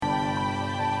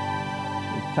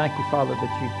Thank you, Father,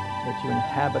 that you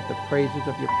inhabit the praises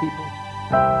of your people.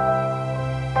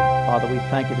 Father, we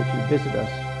thank you that you visit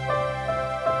us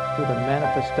through the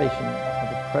manifestation of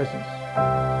the presence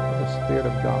of the Spirit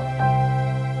of God.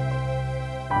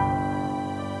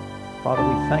 Father,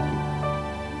 we thank you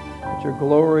that your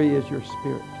glory is your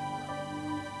Spirit.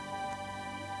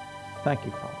 Thank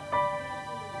you, Father.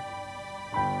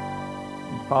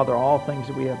 And Father, all things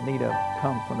that we have need of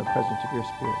come from the presence of your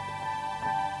Spirit.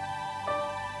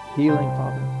 Healing,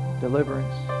 Father,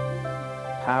 deliverance,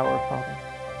 power, Father,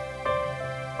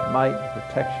 might and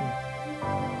protection.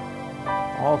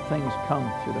 All things come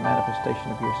through the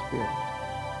manifestation of your Spirit.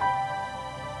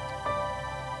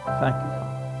 Thank you, Father.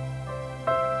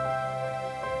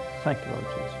 Thank you, Lord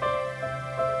Jesus.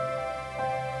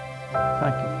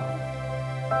 Thank you, Father.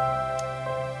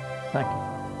 Thank you, Father.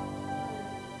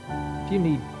 If you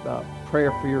need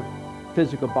prayer for your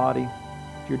physical body,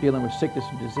 if you're dealing with sickness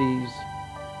and disease,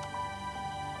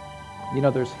 you know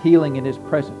there's healing in His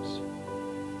presence.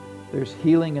 There's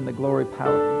healing in the glory of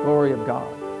God.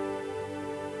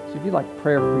 So if you'd like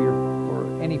prayer for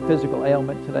any physical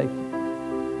ailment today,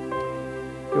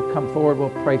 you'll come forward, we'll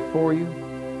pray for you.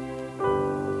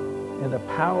 And the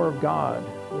power of God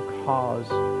will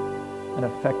cause and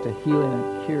effect a healing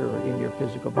and cure in your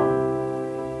physical body.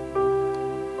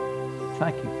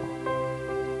 Thank you, Father,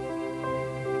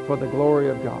 for the glory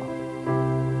of God.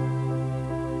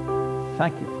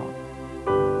 Thank you, Father.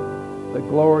 The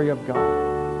glory of God.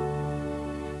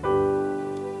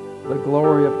 The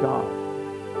glory of God.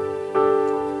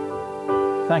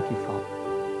 Thank you, Father.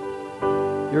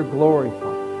 Your glory, Father.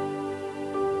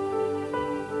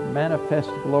 Manifest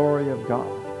glory of God.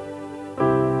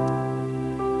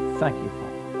 Thank you,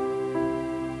 Father.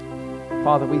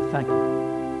 Father, we thank you.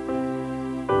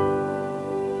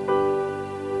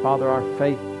 Father, our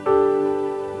faith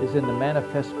is in the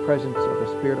manifest presence of the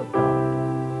Spirit of God.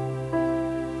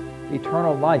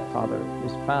 Eternal life, Father,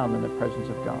 is found in the presence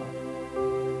of God.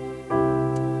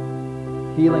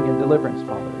 Healing and deliverance,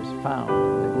 Father, is found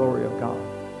in the glory of God.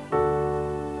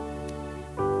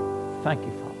 Thank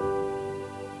you, Father.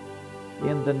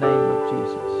 In the name of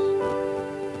Jesus.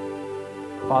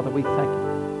 Father, we thank you.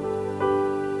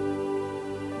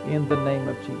 In the name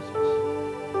of Jesus.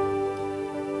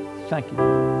 Thank you.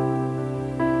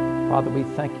 Father, we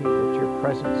thank you that your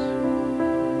presence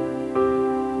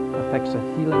affects a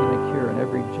healing and a cure in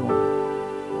every joint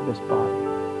of this body.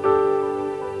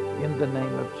 In the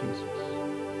name of Jesus.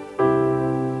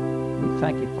 We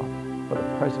thank you, Father, for the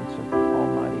presence of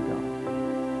Almighty God.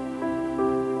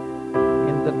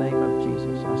 In the name of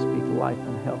Jesus, I speak life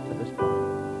and health to this body.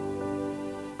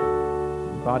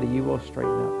 Body, you will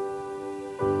straighten up,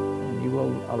 and you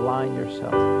will align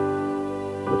yourself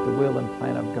with the will and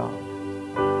plan of God,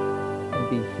 and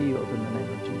be healed in the name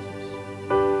of Jesus.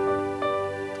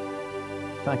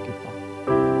 Thank you, Father.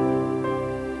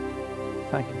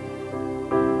 Thank you,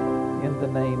 Father. In the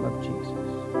name of Jesus.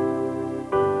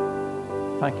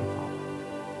 Thank you, Father.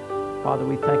 Father,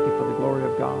 we thank you for the glory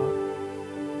of God.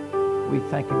 We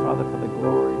thank you, Father, for the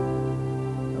glory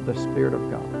of the Spirit of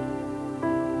God.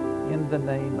 In the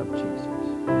name of Jesus.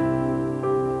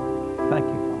 Thank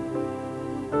you, Father.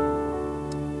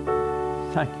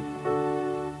 Thank you,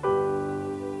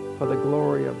 Father, for the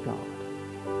glory of God.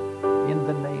 In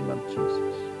the name of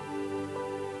Jesus.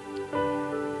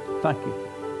 Thank you, Father.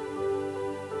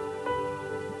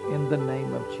 In the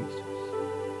name of Jesus.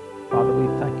 Father, we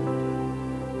thank you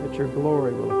that your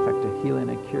glory will effect a healing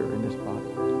and cure in this body.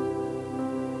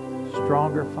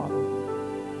 Stronger, Father,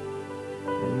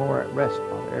 and more at rest,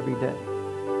 Father, every day.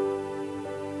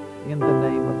 In the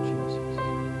name of Jesus.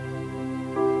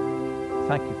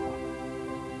 Thank you, Father.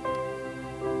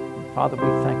 And Father, we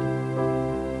thank you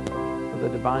for the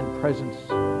divine presence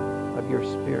of your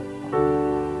Spirit, Father,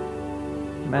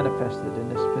 manifested in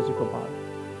this physical body.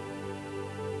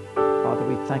 Father,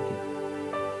 we thank you.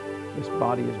 This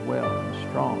body is well and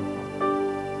strong, Father,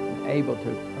 and able to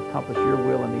accomplish your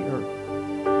will in the earth,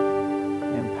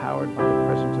 empowered by the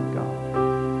presence of God.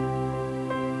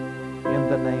 In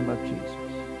the name of Jesus.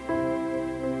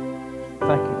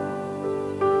 Thank you, Father.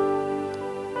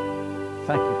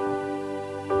 Thank you, Father.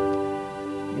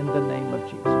 In the name of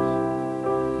Jesus.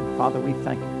 And Father, we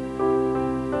thank you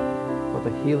for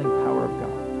the healing power of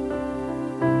God.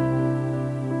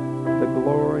 The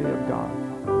glory of God,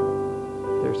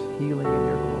 Father. There's healing in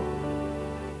your glory.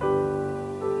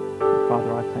 And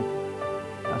Father, I thank you.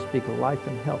 I speak life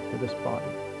and health to this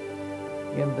body.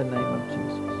 In the name of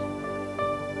Jesus.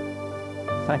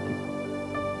 Thank you, Father,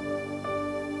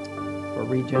 for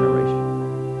regeneration.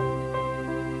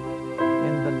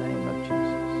 In the name of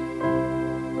Jesus.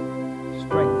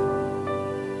 Strength.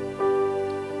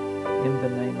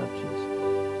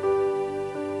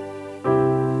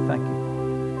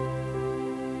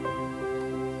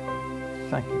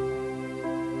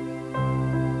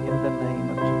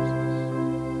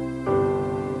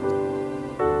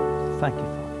 Thank you,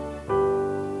 Father.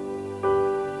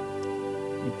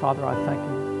 And Father, I thank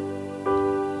you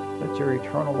that your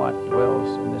eternal life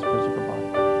dwells in this physical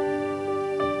body.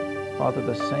 Father,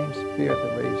 the same Spirit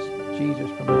that raised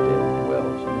Jesus from the dead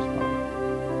dwells in this body.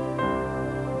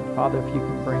 And Father, if you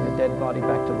can bring a dead body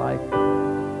back to life,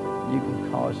 you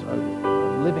can cause a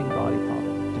living body,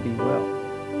 Father, to be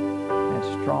well and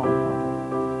strong, Father,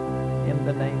 in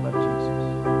the name of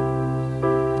Jesus.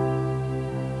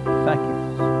 Thank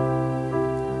you, Father.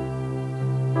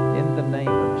 In the name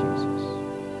of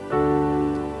Jesus.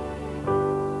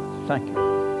 Thank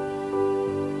you.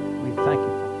 We thank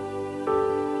you, Father.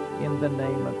 In the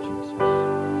name of Jesus.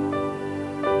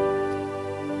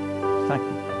 Thank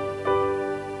you, Father.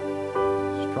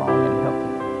 Strong and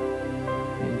healthy.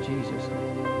 In Jesus'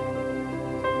 name.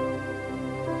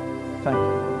 Thank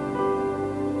you.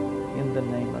 In the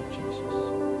name of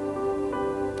Jesus.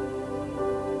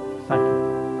 Thank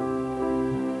you.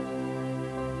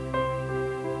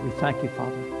 We thank you,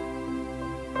 Father,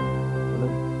 for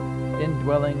the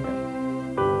indwelling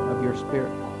of your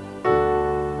Spirit, Father,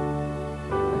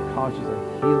 that causes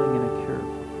a healing and a cure,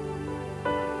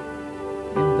 Father,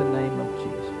 in the name of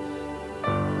Jesus.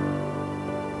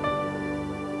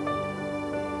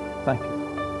 Thank you,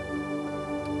 Father.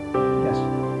 Yes,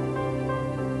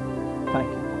 thank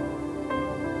you, Father,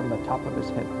 from the top of his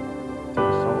head to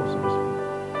the soles of his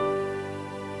feet.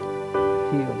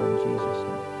 Healed in Jesus'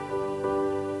 name.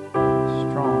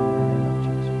 Strong in the name of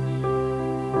Jesus.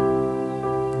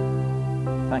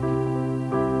 Thank you, Father.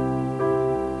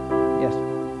 Yes,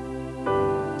 Father.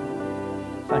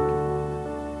 Thank you.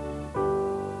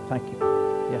 Thank you.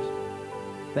 Yes.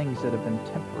 Things that have been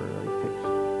temporarily fixed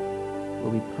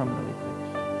will be permanently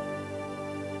fixed.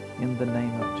 In the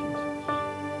name of Jesus.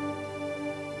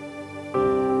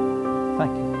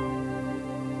 Thank you.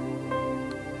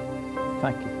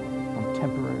 Thank you, Father, from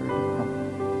temporary to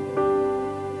permanent.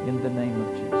 In the name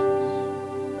of Jesus.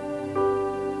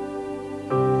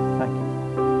 Thank you,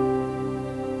 Father.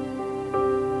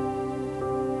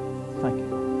 Thank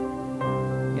you.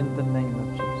 In the name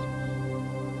of Jesus.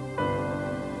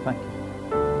 Thank you.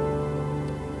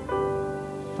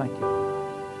 Thank you.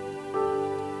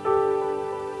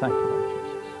 Thank you, Lord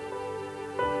Jesus.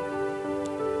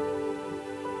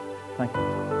 Thank you.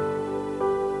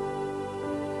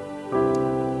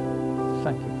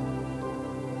 Thank you.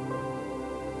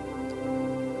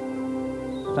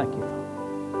 Thank you, Father.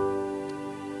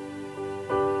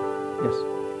 Yes.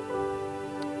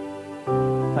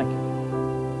 Thank you.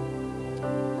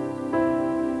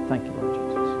 Thank you, Lord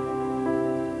Jesus.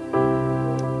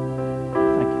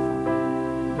 Thank you, Father.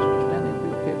 Mr. Stanley, it'll be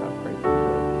okay if I pray for you.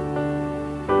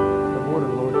 The word of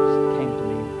the Lord came to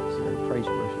me. It's a very praise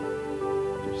worship.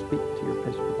 To speak to your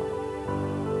physical body.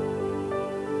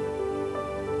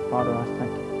 Father, I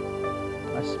thank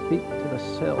you. I speak to the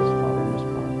cells, Father, in this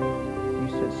body. You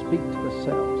said, speak to the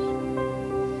cells,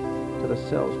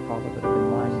 Father, that have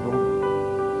been lying dormant,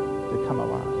 to come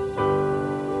alive.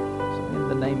 So in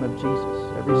the name of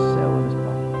Jesus, every cell in this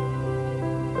body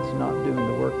that's not doing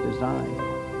the work designed,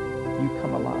 you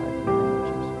come alive in the name of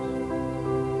Jesus.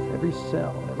 Every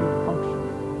cell, every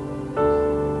function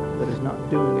that is not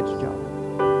doing its job,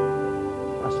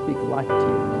 I speak life to you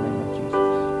in the name of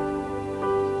Jesus.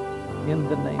 In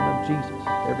the name of Jesus,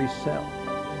 every cell,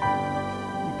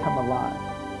 you come alive,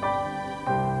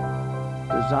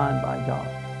 designed by God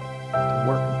to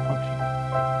work and function.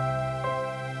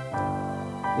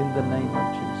 In the name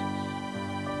of Jesus.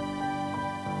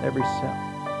 Every cell,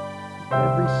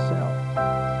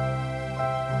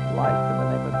 life in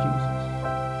the name of Jesus.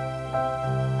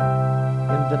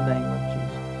 In the name of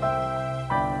Jesus.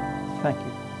 Thank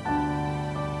you.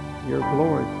 Your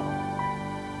glory, Father,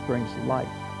 brings life.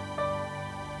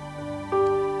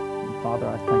 And Father,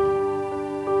 I thank you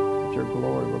that your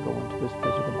glory will go into this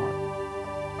physical body.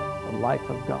 The life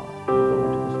of God will go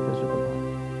into this physical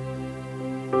body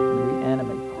and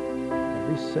reanimate, Father,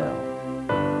 every cell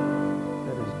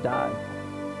that has died,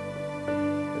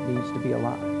 that needs to be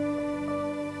alive.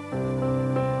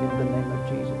 In the name of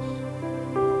Jesus,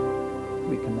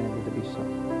 we command it to be so.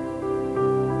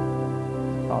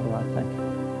 Father, I thank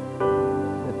you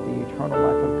that the eternal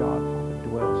life of God, Father,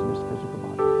 dwells in this physical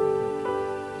body.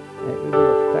 And it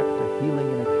will affect a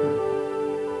healing and a cure, Father,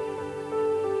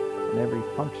 in every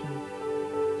function,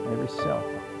 in every cell,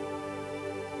 Father,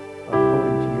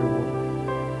 according to your word.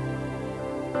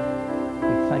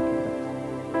 We thank you, Father,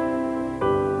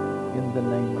 in the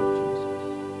name of Jesus.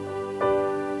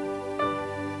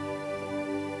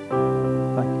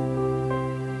 Thank you.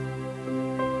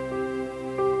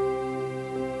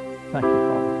 Thank you,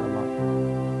 Father, for life.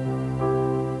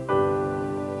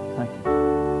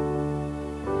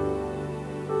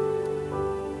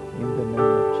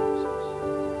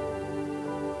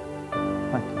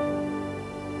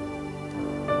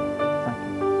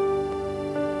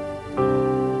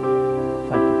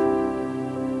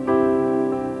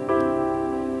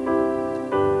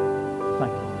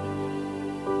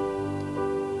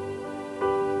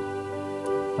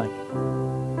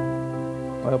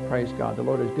 Praise God. The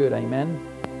Lord is good. Amen.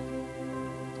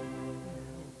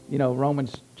 You know,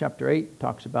 Romans chapter 8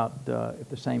 talks about if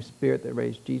the same Spirit that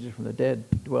raised Jesus from the dead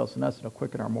dwells in us, it'll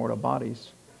quicken our mortal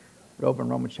bodies. But over in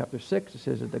Romans chapter 6, it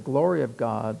says that the glory of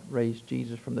God raised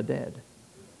Jesus from the dead.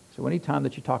 So anytime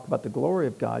that you talk about the glory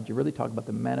of God, you really talk about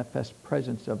the manifest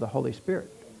presence of the Holy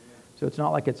Spirit. So it's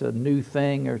not like it's a new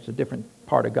thing or it's a different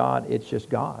part of God. It's just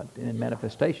God in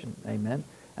manifestation. Amen.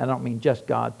 I don't mean just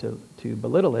God to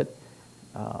belittle it,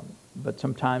 but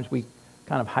sometimes we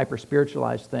kind of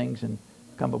hyper-spiritualize things and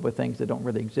come up with things that don't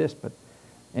really exist. But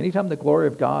anytime the glory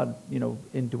of God,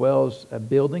 indwells a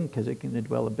building, because it can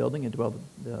indwell a building, indwell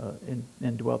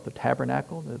the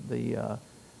tabernacle,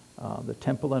 the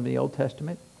temple in the Old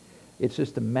Testament, it's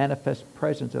just the manifest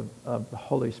presence of the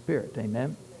Holy Spirit.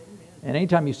 Amen. And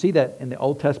anytime you see that in the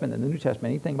Old Testament and the New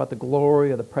Testament, anything about the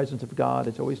glory or the presence of God,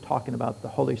 it's always talking about the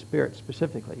Holy Spirit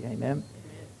specifically. Amen.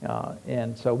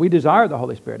 And so we desire the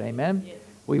Holy Spirit. Amen. Yes.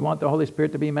 We want the Holy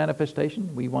Spirit to be a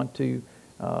manifestation. We want to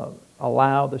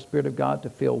allow the Spirit of God to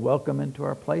feel welcome into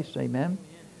our place. Amen.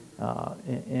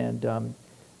 The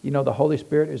Holy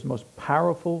Spirit is the most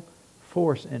powerful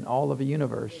force in all of the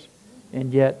universe.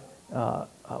 And yet,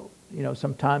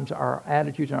 sometimes our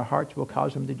attitudes and our hearts will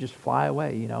cause them to just fly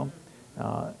away,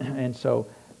 And so,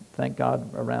 thank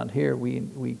God around here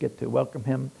we get to welcome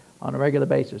Him on a regular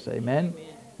basis. Amen?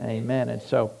 Amen. And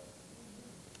so,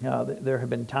 there have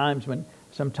been times when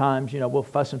sometimes, we'll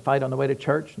fuss and fight on the way to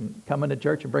church and come into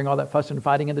church and bring all that fuss and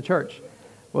fighting into church.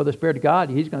 Well, the Spirit of God,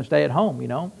 He's going to stay at home,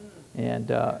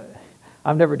 And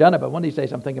I've never done it, but one of these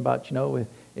days I'm thinking about,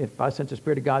 if I sense the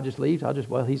Spirit of God just leaves,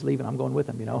 He's leaving, I'm going with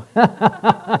Him,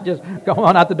 Just go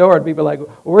on out the door and people are like,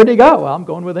 where'd He go? Well, I'm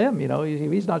going with Him,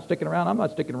 He's not sticking around, I'm not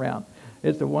sticking around.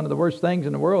 It's one of the worst things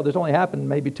in the world. It's only happened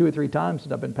maybe 2 or 3 times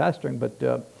since I've been pastoring,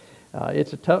 but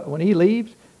it's a tough, when He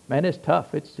leaves, man, it's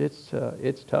tough.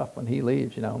 It's tough when He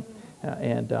leaves, So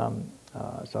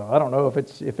I don't know if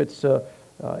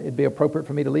it'd be appropriate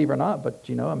for me to leave or not, but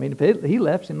if He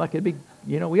left, seemed like it'd be,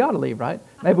 we ought to leave, right?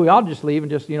 Maybe we ought to just leave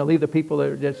and just leave the people that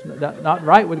are just not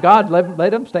right with God. Let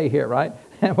them stay here, right?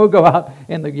 And we'll go out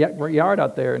in the yard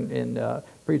out there and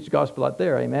preach the gospel out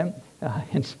there, amen.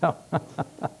 And so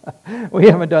we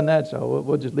haven't done that, so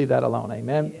we'll just leave that alone,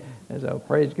 amen. And so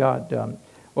praise God.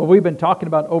 Well, we've been talking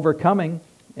about overcoming,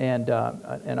 and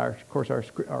our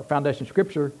foundation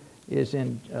scripture is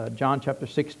in John chapter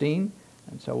 16.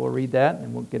 And so we'll read that,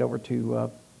 and we'll get over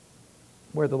to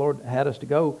where the Lord had us to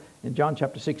go. In John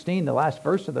chapter 16, the last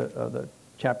verse of the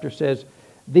chapter says,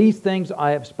 "These things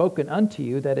I have spoken unto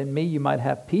you, that in me you might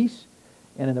have peace,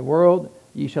 and in the world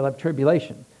ye shall have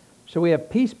tribulation." So we have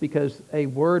peace because a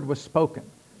word was spoken.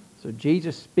 So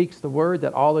Jesus speaks the word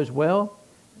that all is well,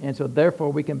 and so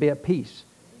therefore we can be at peace.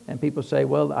 And people say,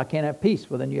 well, I can't have peace.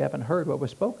 Well, then you haven't heard what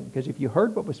was spoken. Because if you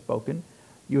heard what was spoken,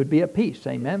 you would be at peace.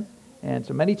 Amen? And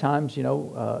so many times,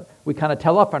 we kind of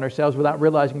tell off on ourselves without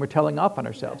realizing we're telling off on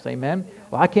ourselves. Amen?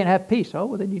 Well, I can't have peace. Oh,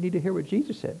 well, then you need to hear what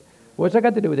Jesus said. What's that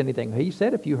got to do with anything? He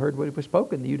said if you heard what was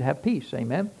spoken, you'd have peace.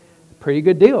 Amen? Pretty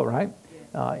good deal, right?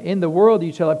 In the world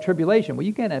you shall have tribulation. Well,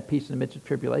 you can't have peace in the midst of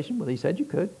tribulation. Well, He said you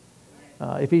could.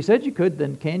 If He said you could,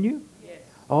 then can you?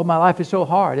 Oh, my life is so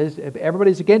hard. If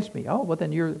everybody's against me. Oh, well,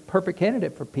 then you're a perfect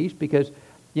candidate for peace because,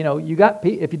 you got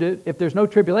peace. If there's no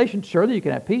tribulation, surely you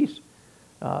can have peace.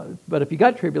 But if you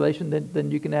got tribulation,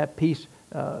 then you can have peace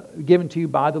given to you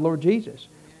by the Lord Jesus.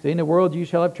 So in the world you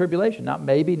shall have tribulation. Not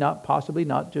maybe, not possibly,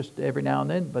 not just every now and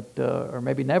then, but or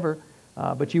maybe never.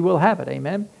 But you will have it.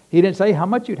 Amen. He didn't say how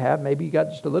much you'd have. Maybe you got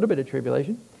just a little bit of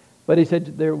tribulation. But He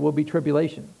said there will be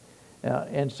tribulation.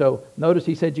 And so notice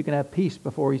He said you can have peace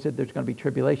before He said there's going to be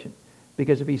tribulation.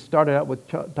 Because if He started out with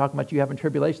talking about you having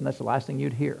tribulation, that's the last thing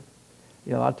you'd hear.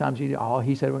 A lot of times He said we're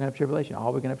going to have tribulation.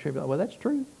 We're going to have tribulation. Well, that's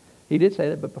true. He did say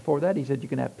that, but before that He said you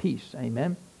can have peace.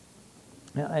 Amen.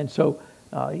 And so,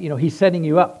 He's setting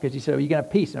you up because He said, you can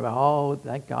have peace. And I'm like,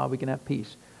 thank God we can have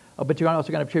peace. Oh, but you're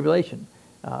also going to have tribulation.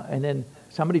 And then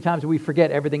so many times we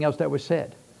forget everything else that was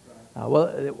said.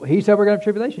 Well, He said we're going to have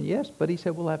tribulation. Yes, but He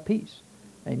said we'll have peace.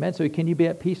 Amen. So can you be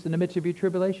at peace in the midst of your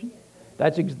tribulation?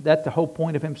 That's the whole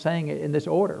point of Him saying it in this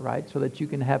order, right? So that you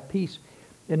can have peace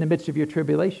in the midst of your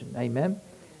tribulation. Amen.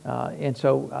 And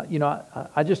so,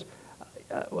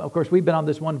 of course, we've been on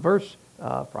this one verse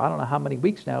for I don't know how many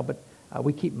weeks now, but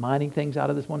we keep mining things out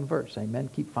of this one verse. Amen.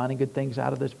 Keep finding good things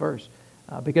out of this verse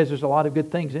because there's a lot of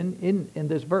good things in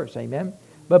this verse. Amen.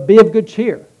 But be of good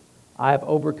cheer. I have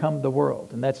overcome the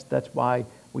world. And that's why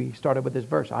we started with this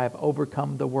verse. I have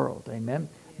overcome the world. Amen.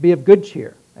 Be of good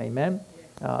cheer. Amen.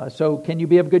 So can you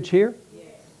be of good cheer?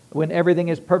 When everything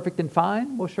is perfect and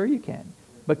fine? Well, sure you can.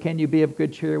 But can you be of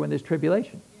good cheer when there's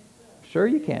tribulation? Sure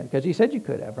you can, because he said you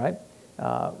could have, right?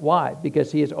 Why?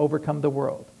 Because he has overcome the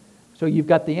world. So you've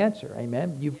got the answer,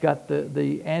 amen? You've got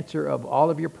the answer of all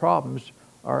of your problems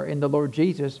are in the Lord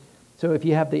Jesus. So if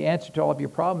you have the answer to all of your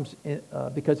problems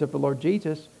because of the Lord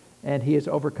Jesus, and he has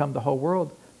overcome the whole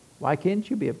world, why can't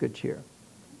you be of good cheer?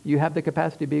 You have the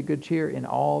capacity to be of good cheer in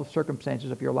all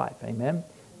circumstances of your life, amen?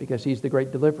 Because he's the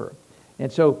great deliverer.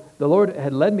 And so the Lord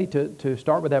had led me to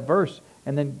start with that verse,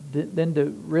 and then to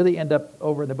really end up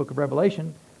over in the book of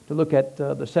Revelation to look at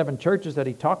the 7 churches that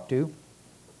he talked to.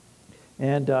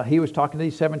 And he was talking to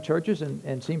these 7 churches, and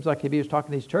it seems like if he was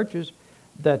talking to these churches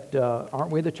that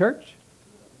aren't we the church?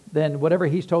 Then whatever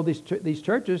he's told these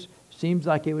churches seems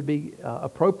like it would be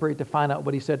appropriate to find out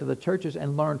what he said to the churches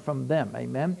and learn from them.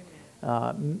 Amen.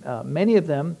 Many of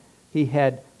them, he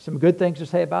had some good things to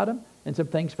say about them and some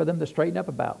things for them to straighten up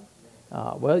about.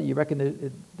 Well, you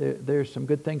reckon there's some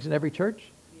good things in every church?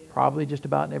 Probably just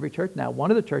about in every church. Now,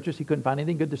 one of the churches, he couldn't find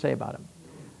anything good to say about him.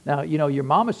 Now, you know, your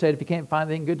mama said if you can't find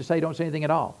anything good to say, don't say anything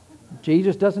at all.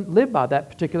 Jesus doesn't live by that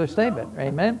particular statement.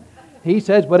 Amen. He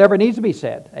says whatever needs to be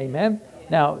said. Amen.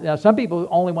 Now, some people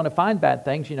only want to find bad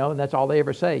things, you know, and that's all they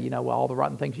ever say. You know, well, all the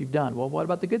rotten things you've done. Well, what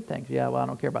about the good things? Yeah, well, I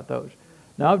don't care about those.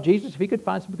 No, Jesus, if he could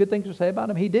find some good things to say about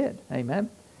him, he did. Amen.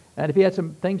 And if he had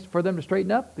some things for them to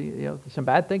straighten up, you know, some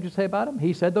bad things to say about him,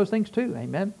 he said those things too.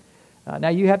 Amen. Now,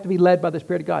 you have to be led by the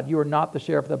Spirit of God. You are not the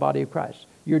sheriff of the body of Christ.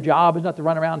 Your job is not to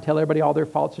run around and tell everybody all their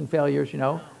faults and failures, you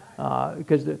know,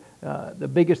 because the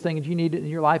biggest thing that you need in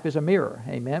your life is a mirror.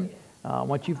 Amen.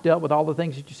 Once you've dealt with all the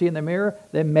things that you see in the mirror,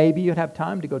 then maybe you'd have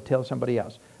time to go tell somebody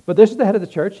else. But this is the head of the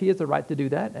church. He has the right to do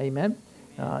that. Amen.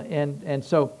 And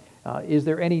so is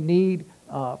there any need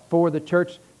for the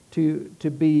church to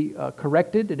be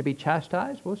corrected and to be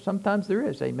chastised? Well, sometimes there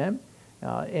is. Amen.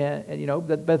 And you know,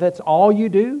 but that's all you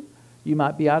do, you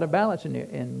might be out of balance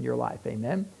in your life.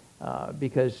 Amen.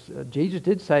 Because Jesus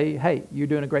did say, hey, you're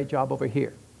doing a great job over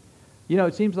here. You know,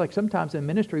 it seems like sometimes in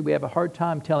ministry we have a hard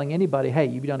time telling anybody, hey,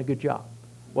 you've done a good job.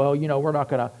 Well, you know, we're not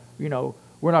going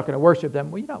to worship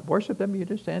them. Well, you don't worship them. You're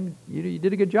just saying you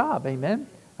did a good job. Amen.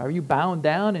 Are you bound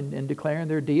down and declaring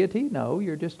their deity? No,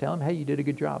 you're just telling them, hey, you did a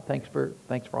good job. Thanks for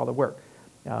all the work.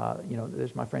 You know,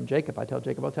 there's my friend Jacob. I tell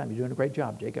Jacob all the time, you're doing a great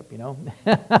job, Jacob, you know.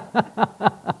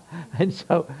 And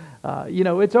so, you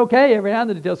know, it's okay every now and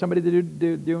then to tell somebody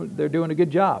they're doing a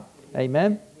good job.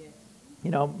 Amen. You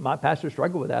know, my pastor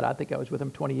struggled with that. I think I was with him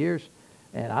 20 years,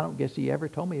 and I don't guess he ever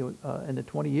told me in the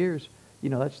 20 years, you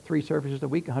know, that's 3 services a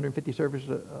week, 150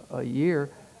 services a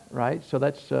year, right? So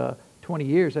that's 20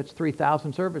 years, that's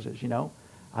 3,000 services, you know.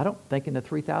 I don't think in the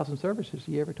 3,000 services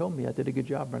he ever told me I did a good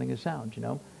job running his sound, you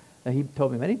know. And he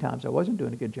told me many times I wasn't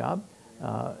doing a good job,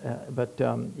 but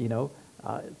you know,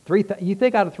 you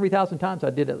think out of 3,000 times I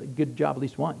did a good job at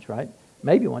least once, right?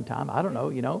 Maybe one time, I don't know,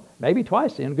 you know, maybe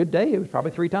twice. In a good day, it was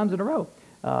probably 3 times in a row.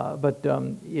 But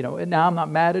you know, and now I'm not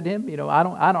mad at him. You know, I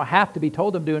don't have to be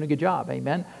told I'm doing a good job.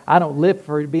 Amen. I don't live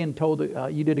for being told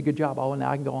you did a good job. Oh, now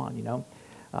I can go on. You know,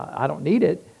 I don't need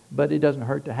it, but it doesn't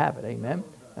hurt to have it. Amen.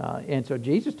 And so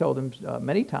Jesus told him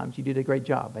many times, you did a great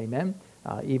job. Amen.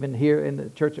 Even here in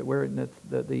the church that we're in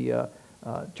the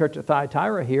church of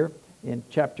Thyatira here in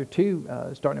chapter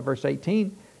 2, starting at verse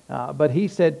 18. But he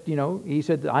said, you know,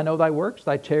 I know thy works,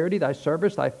 thy charity, thy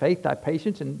service, thy faith, thy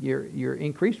patience, and your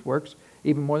increased works,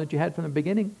 even more than you had from the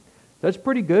beginning. That's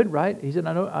pretty good, right? He said,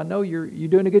 I know you're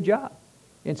doing a good job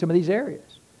in some of these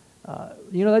areas.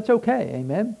 You know, that's okay.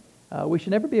 Amen. We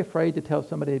should never be afraid to tell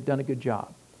somebody they've done a good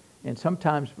job. And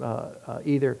sometimes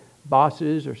either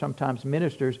bosses or sometimes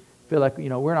ministers feel like, you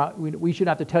know, we shouldn't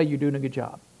have to tell you you're doing a good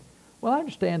job. Well, I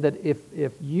understand that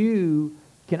if you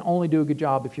can only do a good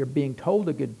job if you're being told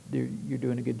you're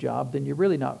doing a good job, then you're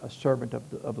really not a servant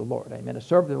of the Lord. Amen. A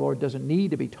servant of the Lord doesn't need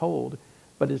to be told,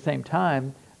 but at the same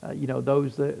time, you know,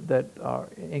 those that are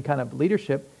in kind of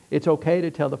leadership, it's okay to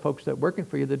tell the folks that are working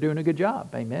for you they're doing a good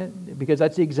job. Amen. Because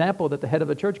that's the example that the head of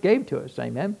the church gave to us.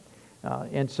 Amen.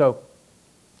 And so,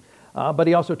 but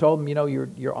he also told them, you know,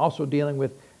 you're also dealing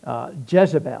with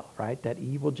Jezebel, right? That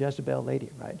evil Jezebel lady,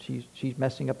 right? She's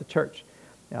messing up the church.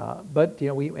 But you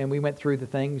know, we went through the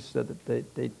things that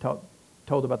they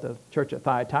told about the church at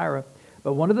Thyatira.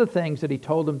 But one of the things that he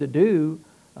told them to do,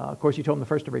 of course, he told them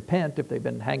first to repent if they've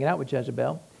been hanging out with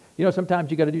Jezebel. You know, sometimes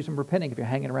you got to do some repenting if you're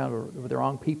hanging around with the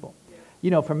wrong people.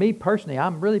 You know, for me personally,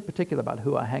 I'm really particular about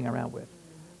who I hang around with.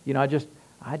 You know,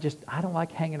 I don't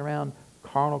like hanging around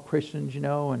carnal Christians. You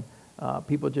know, and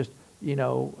people just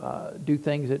do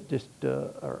things that just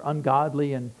are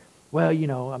ungodly. And well, you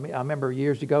know, I mean, I remember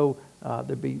years ago.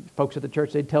 There'd be folks at the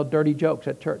church, they'd tell dirty jokes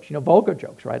at church, you know, vulgar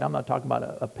jokes, right? I'm not talking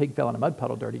about a pig fell in a mud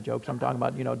puddle dirty jokes. I'm talking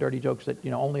about, you know, dirty jokes that,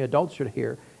 you know, only adults should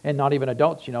hear and not even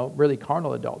adults, really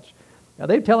carnal adults. Now,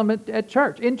 they tell them at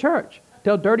church, in church,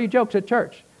 tell dirty jokes at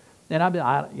church. And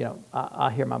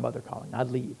I hear my mother calling. I'd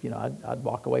leave, I'd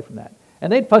walk away from that.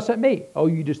 And they'd fuss at me. Oh,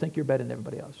 you just think you're better than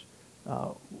everybody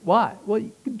else. Why? Well,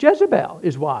 Jezebel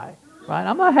is why, right?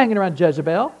 I'm not hanging around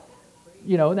Jezebel.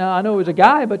 Now I know it was a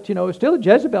guy, but, it's still a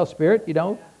Jezebel spirit,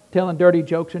 telling dirty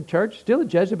jokes in church. Still a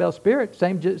Jezebel spirit.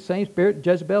 Same spirit,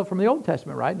 Jezebel from the Old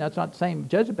Testament, right? Now, it's not the same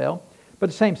Jezebel, but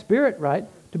the same spirit, right?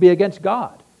 To be against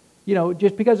God.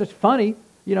 Just because it's funny,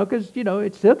 because,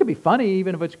 it still could be funny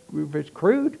even if it's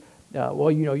crude.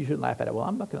 You shouldn't laugh at it. Well,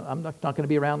 I'm not going to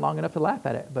be around long enough to laugh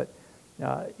at it. But,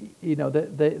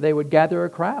 they would gather a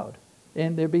crowd,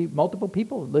 and there'd be multiple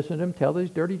people listening to them tell these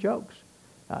dirty jokes.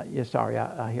 I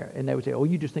hear. And they would say, oh,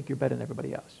 you just think you're better than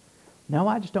everybody else. No,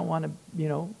 I just don't want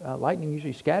to, lightning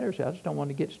usually scatters. I just don't want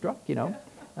to get struck,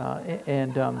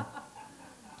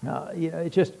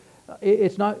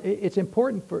 it's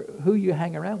important for who you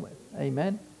hang around with.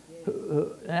 Amen.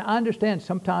 And I understand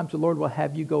sometimes the Lord will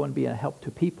have you go and be a help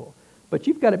to people. But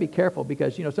you've got to be careful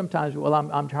because, sometimes,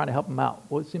 I'm trying to help them out.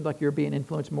 Well, it seems like you're being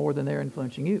influenced more than they're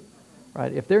influencing you,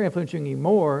 right? If they're influencing you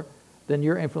more than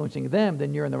you're influencing them,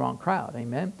 then you're in the wrong crowd.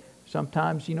 Amen.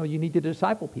 Sometimes, you need to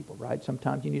disciple people, right?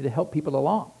 Sometimes you need to help people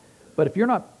along. But if you're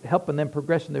not helping them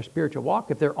progress in their spiritual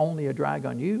walk, if they're only a drag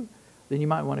on you, then you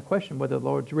might want to question whether the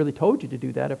Lord's really told you to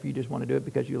do that, if you just want to do it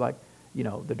because you like,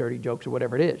 the dirty jokes or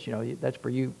whatever it is. That's for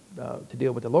you to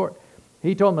deal with the Lord.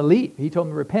 He told them to leave. He told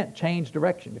them to repent, change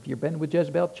direction. If you've been with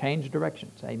Jezebel, change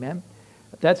directions. Amen.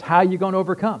 That's how you're going to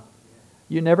overcome.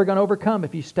 You're never going to overcome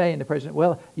if you stay in the presence.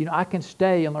 Well, I can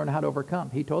stay and learn how to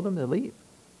overcome. He told them to leave.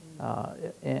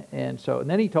 And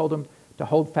then he told them to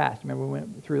hold fast. Remember, we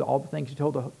went through all the things he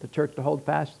told the church to hold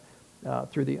fast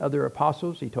through the other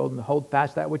apostles. He told them to hold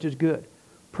fast that which is good.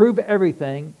 Prove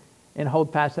everything and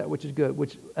hold fast that which is good.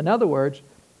 Which, in other words,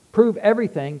 prove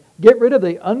everything, get rid of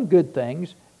the ungood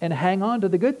things, and hang on to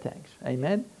the good things.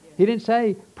 Amen? He didn't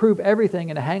say prove everything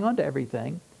and hang on to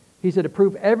everything. He said to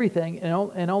prove everything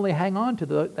and only hang on to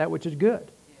that which is good.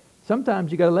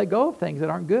 Sometimes you got to let go of things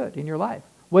that aren't good in your life,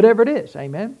 whatever it is.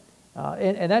 Amen?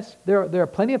 And that's there are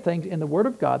plenty of things in the Word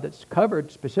of God that's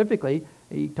covered specifically.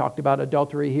 He talked about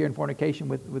adultery here and fornication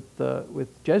with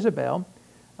Jezebel.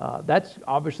 That's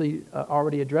obviously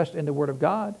already addressed in the Word of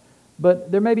God.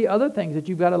 But there may be other things that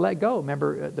you've got to let go.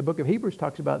 Remember, the book of Hebrews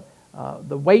talks about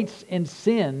the weights and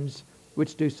sins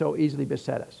which do so easily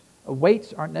beset us.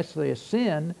 Weights aren't necessarily a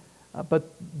sin,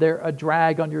 but they're a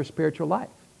drag on your spiritual life.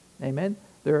 Amen?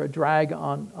 They're a drag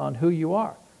on who you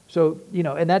are. So,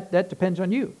 and that depends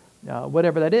on you,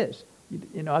 whatever that is.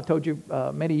 I told you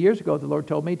many years ago, the Lord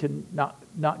told me to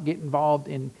not get involved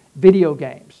in video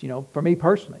games, for me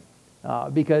personally.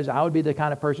 Because I would be the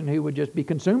kind of person who would just be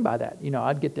consumed by that.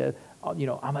 I'd get to,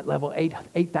 I'm at level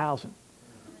 8,000.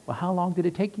 Well, how long did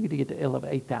it take you to get to level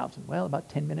 8,000? Well, about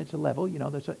 10 minutes a level.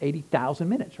 That's 80,000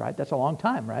 minutes, right? That's a long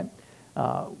time, right?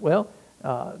 Now,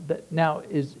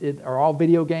 are all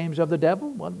video games of the devil?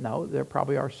 Well, no, there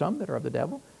probably are some that are of the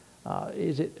devil.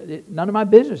 Is it none of my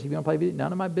business if you don't play video?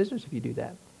 None of my business if you do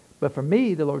that. But for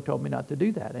me, the Lord told me not to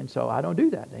do that, and so I don't do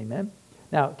that. Amen.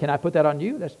 Now, can I put that on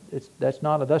you? That's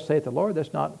not a thus saith the Lord.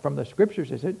 That's not from the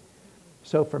Scriptures, is it?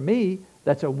 So for me,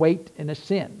 that's a weight and a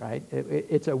sin, right?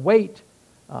 It's a weight.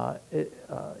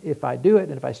 If I do it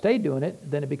and if I stay doing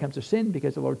it, then it becomes a sin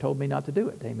because the Lord told me not to do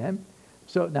it. Amen?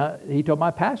 So now, he told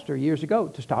my pastor years ago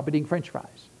to stop eating French fries.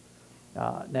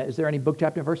 Now, is there any book,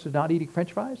 chapter, and verse of not eating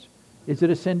French fries? Is it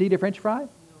a sin to eat a French fry?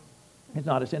 It's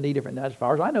not a sin to eat it. As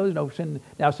far as I know, there's no sin.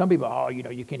 Now, some people,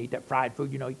 you can't eat that fried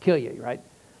food, it kill you, right?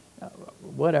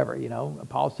 Whatever,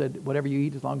 Paul said, whatever you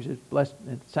eat, as long as it's blessed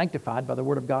and sanctified by the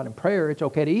word of God and prayer, it's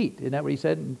okay to eat. Isn't that what he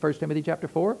said in 1 Timothy chapter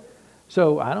 4?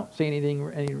 So I don't see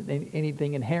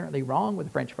anything inherently wrong with a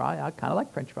French fry. I kind of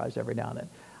like French fries every now and then.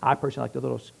 I personally like the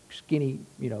little skinny,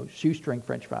 shoestring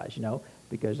French fries,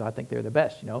 because I think they're the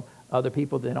best, Other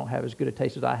people, they don't have as good a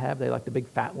taste as I have. They like the big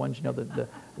fat ones,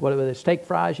 the steak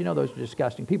fries, those are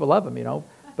disgusting. People love them,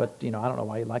 but, I don't know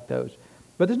why you like those.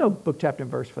 But there's no book, chapter,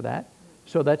 and verse for that.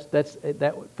 So that's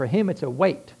for him, it's a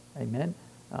weight. Amen.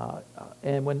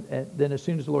 And then as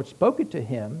soon as the Lord spoke it to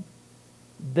him,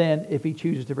 then if he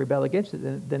chooses to rebel against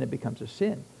it, then it becomes a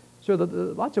sin. So the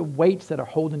lots of weights that are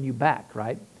holding you back,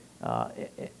 right?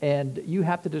 And you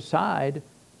have to decide,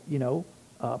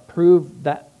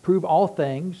 prove all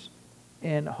things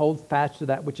and hold fast to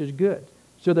that which is good.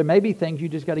 So there may be things you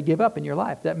just got to give up in your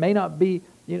life. That may not be,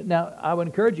 now I would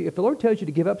encourage you, if the Lord tells you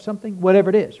to give up something, whatever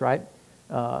it is, right?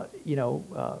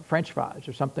 French fries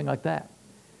or something like that.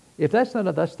 If that's not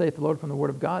a thus saith the Lord from the Word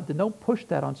of God, then don't push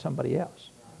that on somebody else.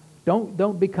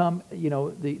 Don't become,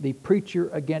 the preacher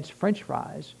against French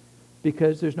fries,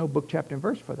 because there's no book, chapter, and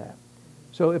verse for that.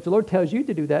 So if the Lord tells you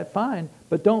to do that, fine,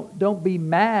 but don't be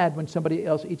mad when somebody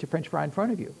else eats a French fry in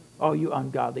front of you. Oh, you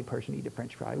ungodly person, eat a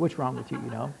French fry. What's wrong with you,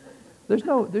 There's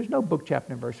no book,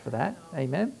 chapter, and verse for that.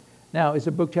 Amen? Now, is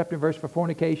there a book, chapter, and verse for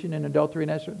fornication and adultery and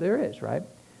that? There is, right?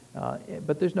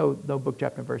 But there's no book,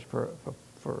 chapter, and verse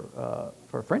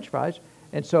for French fries.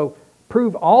 And so,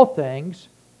 prove all things,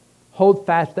 hold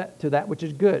fast to that which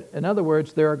is good. In other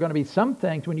words, there are going to be some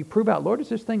things when you prove out, Lord, is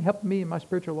this thing helping me in my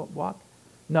spiritual walk?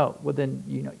 No. Well, then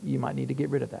you might need to get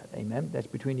rid of that. Amen? That's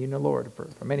between you and the Lord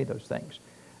for many of those things.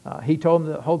 He told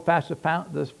them to hold fast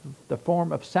the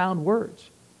form of sound words.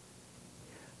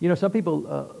 Some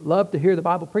people love to hear the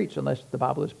Bible preached unless the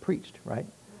Bible is preached, right?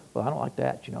 Well, I don't like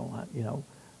that,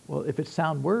 Well, if it's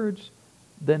sound words,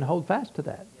 then hold fast to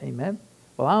that. Amen?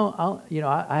 Well,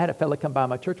 I had a fellow come by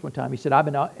my church one time. He said, I've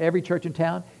been to every church in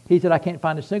town. He said, I can't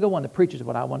find a single one that preaches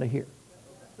what I want to hear.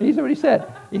 He said what he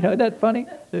said. Isn't that funny?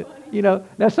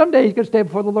 Now someday he's going to stand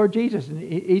before the Lord Jesus, and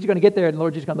he's going to get there, and the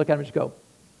Lord Jesus is going to look at him and just go.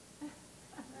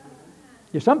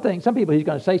 Some people he's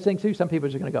going to say things to, some people are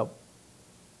just going to go.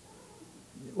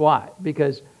 Why?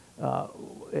 Because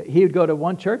he would go to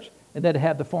one church, and then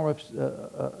have the form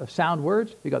of sound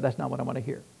words. He'd go, that's not what I want to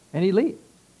hear. And he'd leave.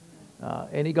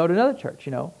 And he'd go to another church,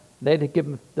 They'd give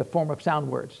him the form of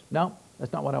sound words. No,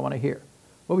 that's not what I want to hear.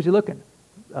 What was he looking?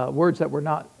 Words that were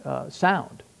not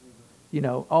sound.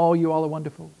 Oh, you all are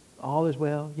wonderful. All is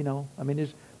well,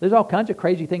 there's all kinds of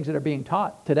crazy things that are being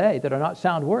taught today that are not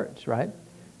sound words, right?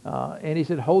 And he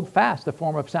said, hold fast the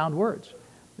form of sound words.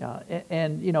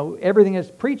 Everything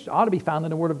that's preached ought to be found in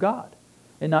the Word of God.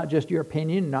 And not just your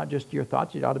opinion, not just your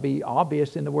thoughts. It ought to be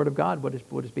obvious in the Word of God what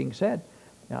is being said.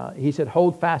 He said,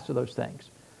 hold fast to those things.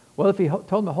 Well, if he told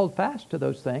them to hold fast to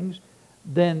those things,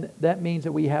 then that means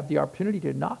that we have the opportunity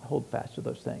to not hold fast to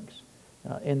those things.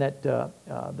 And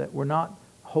that we're not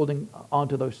holding on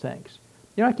to those things.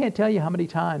 I can't tell you how many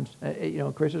times,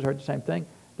 Chris has heard the same thing,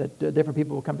 that different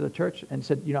people will come to the church and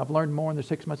said, I've learned more in the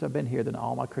 6 months I've been here than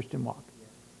all my Christian walk.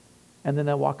 And then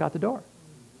they'll walk out the door.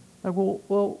 Like,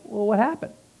 well, what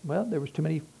happened? Well, there was too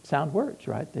many sound words,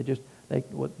 right?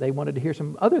 They wanted to hear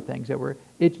some other things that were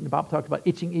itching. The Bible talks about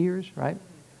itching ears, right?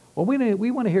 Well,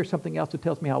 we want to hear something else that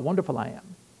tells me how wonderful I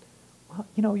am.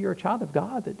 Well, you're a child of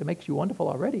God. That makes you wonderful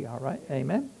already, all right?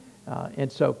 Amen?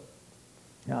 And so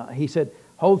he said,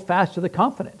 hold fast to the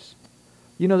confidence.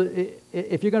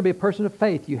 If you're going to be a person of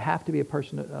faith, you have to be a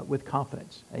person with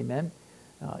confidence. Amen?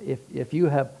 If you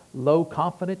have low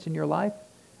confidence in your life,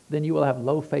 then you will have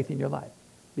low faith in your life.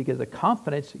 Because the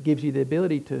confidence gives you the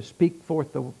ability to speak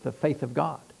forth the faith of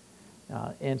God.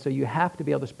 And so you have to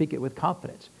be able to speak it with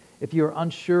confidence. If you're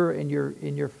unsure in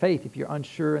your faith, if you're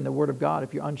unsure in the Word of God,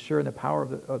 if you're unsure in the power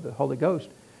of the Holy Ghost,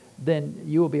 then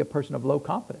you will be a person of low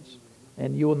confidence.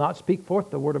 And you will not speak forth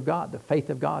the Word of God, the faith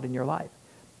of God in your life.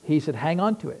 He said, hang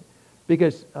on to it.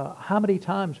 Because how many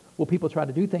times will people try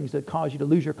to do things that cause you to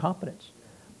lose your confidence?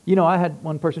 I had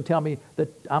one person tell me that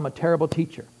I'm a terrible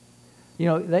teacher.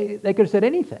 They could have said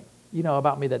anything,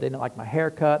 about me, that they didn't like my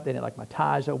haircut, they didn't like my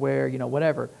ties I wear,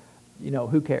 whatever.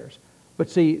 Who cares? But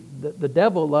see, the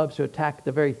devil loves to attack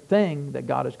the very thing that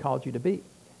God has called you to be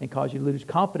and cause you to lose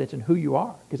confidence in who you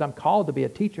are. Because I'm called to be a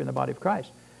teacher in the body of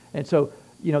Christ. And so,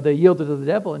 they yielded to the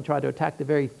devil and tried to attack the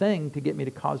very thing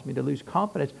to cause me to lose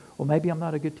confidence. Well, maybe I'm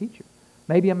not a good teacher.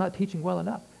 Maybe I'm not teaching well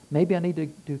enough. Maybe I need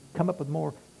to come up with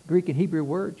more Greek and Hebrew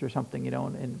words or something,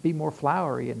 and be more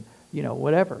flowery and,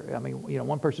 whatever.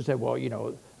 One person said, well,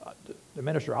 the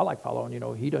minister I like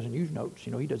following, he doesn't use notes.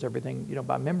 He does everything,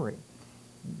 by memory.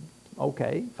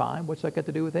 Okay, fine. What's that got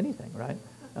to do with anything, right?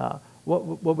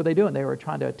 What were they doing? They were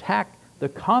trying to attack the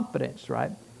confidence,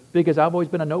 right? Because I've always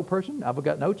been a note person. I've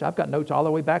got notes. I've got notes all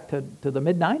the way back to the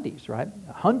mid-'90s, right?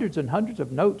 Hundreds and hundreds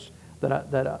of notes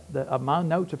of my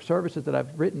notes of services that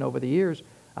I've written over the years.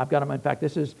 I've got them. In fact,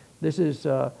 this is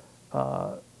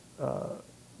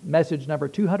message number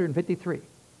 253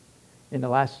 in the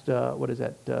last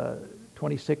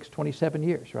 26, 27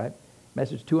 years, right?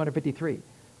 Message 253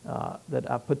 that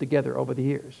I've put together over the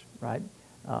years, right?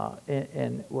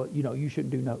 Well, you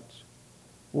shouldn't do notes.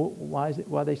 Well, why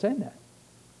are they saying that?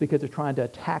 Because they're trying to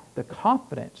attack the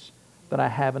confidence that I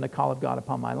have in the call of God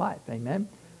upon my life. Amen.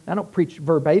 I don't preach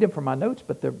verbatim from my notes,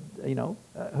 but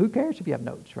who cares if you have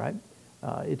notes, right?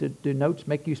 Do notes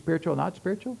make you spiritual or not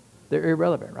spiritual? They're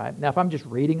irrelevant, right? Now, if I'm just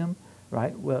reading them,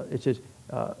 right? Well, it says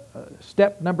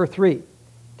step number 3,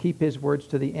 keep His words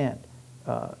to the end.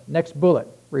 Next bullet,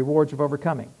 rewards of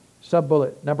overcoming.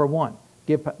 Sub-bullet number 1,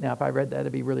 now if I read that,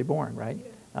 it'd be really boring, right?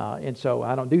 And so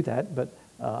I don't do that,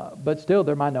 but still,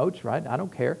 they're my notes, right? I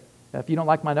don't care. If you don't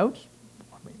like my notes,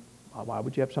 I mean, why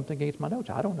would you have something against my notes?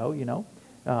 I don't know, you know.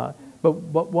 But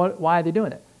why are they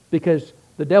doing it? Because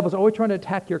the devil's always trying to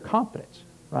attack your confidence,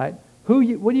 right?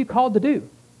 What are you called to do?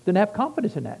 Then have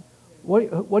confidence in that.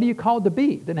 What are you called to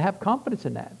be? Then have confidence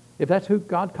in that. If that's who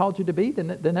God called you to be,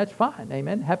 then that's fine.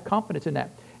 Amen. Have confidence in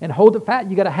that. And hold it fat.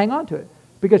 You got to hang on to it.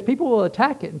 Because people will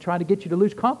attack it and try to get you to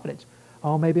lose confidence.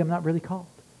 Oh, maybe I'm not really called.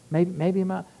 Maybe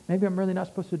I'm really not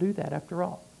supposed to do that after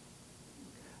all.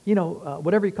 You know,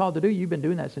 whatever you're called to do, you've been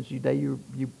doing that since the day you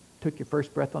took your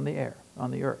first breath on the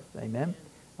earth. Amen.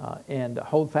 And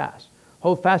hold fast.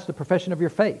 Hold fast the profession of your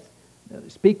faith.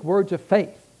 Speak words of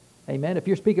faith. Amen. If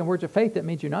you're speaking words of faith, that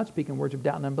means you're not speaking words of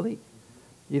doubt and unbelief.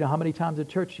 You know how many times at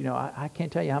church, you know, I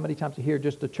can't tell you how many times I hear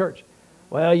just the church.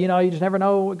 Well, you know, you just never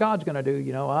know what God's going to do.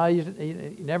 You know,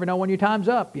 you never know when your time's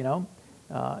up, you know.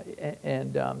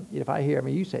 If I hear,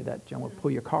 you say that, John, will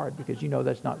pull your card because you know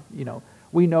that's not, you know.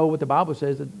 We know what the Bible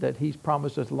says, that He's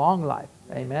promised us long life.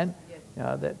 Amen.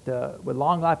 With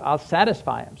long life, I'll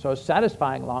satisfy Him. So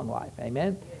satisfying long life.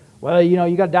 Amen. Well, you know,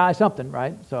 you got to die something,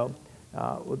 right? So,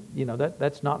 you know,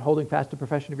 that's not holding fast to the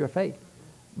profession of your faith.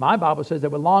 My Bible says that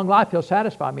with long life, He'll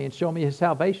satisfy me and show me His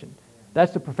salvation.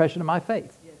 That's the profession of my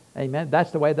faith. Amen.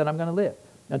 That's the way that I'm going to live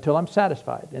until I'm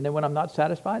satisfied. And then when I'm not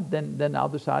satisfied, then I'll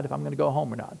decide if I'm going to go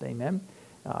home or not. Amen.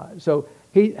 So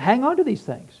hang on to these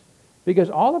things.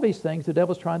 Because all of these things, the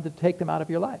devil's trying to take them out of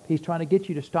your life. He's trying to get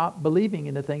you to stop believing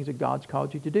in the things that God's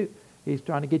called you to do. He's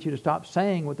trying to get you to stop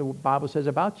saying what the Bible says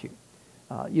about you.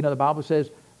 You know, the Bible says,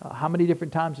 how many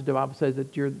different times does the Bible says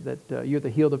that you're the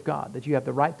healed of God, that you have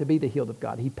the right to be the healed of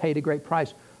God. He paid a great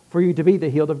price for you to be the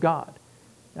healed of God.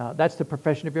 That's the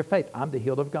profession of your faith. I'm the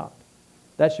healed of God.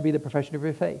 That should be the profession of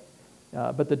your faith.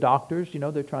 But the doctors, you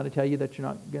know, they're trying to tell you that you're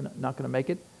not going to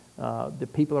make it. The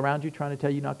people around you trying to tell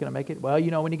you you're not going to make it. Well,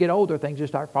 you know, when you get older, things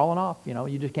just start falling off. You know,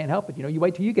 you just can't help it. You know, you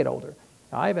wait till you get older.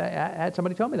 I had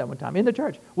somebody tell me that one time in the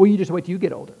church. Well, you just wait till you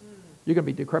get older. You're going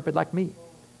to be decrepit like me.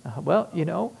 Well, you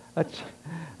know,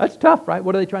 that's tough, right?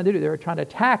 What are they trying to do? They're trying to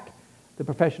attack the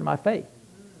profession of my faith.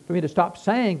 For me to stop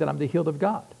saying that I'm the healed of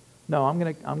God. No, I'm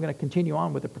going to continue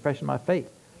on with the profession of my faith.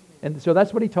 And so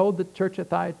that's what He told the church at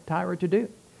Thyatira to do.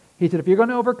 He said, if you're going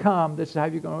to overcome, this is how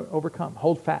you're going to overcome.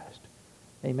 Hold fast.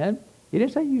 Amen. He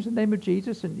didn't say use the name of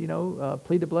Jesus and, you know,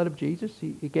 plead the blood of Jesus.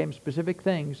 He gave him specific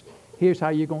things. Here's how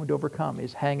you're going to overcome,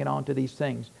 is hanging on to these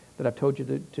things that I've told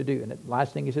you to do. And the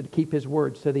last thing he said, keep His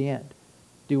words to the end.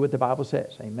 Do what the Bible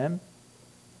says. Amen.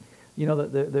 You know,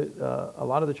 a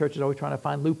lot of the churches are always trying to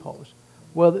find loopholes.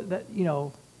 Well, you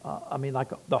know, like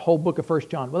the whole book of 1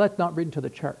 John. Well, that's not written to the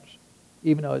church.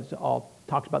 Even though it's all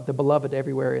talks about the beloved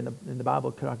everywhere in the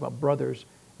Bible, it talks about brothers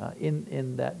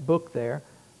in that book there.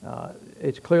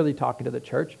 It's clearly talking to the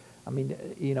church.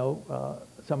 You know,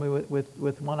 somebody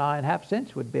with one eye and half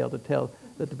sense would be able to tell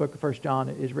that the book of 1 John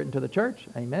is written to the church.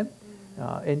 Amen.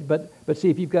 But see,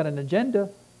 if you've got an agenda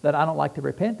that I don't like to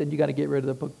repent, then you got to get rid of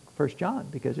the book 1 John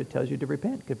because it tells you to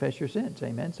repent, confess your sins.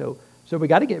 Amen. So we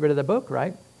got to get rid of the book,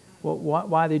 right? Well,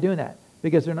 why are they doing that?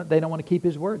 Because they don't want to keep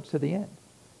His words to the end.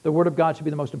 The Word of God should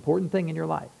be the most important thing in your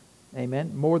life.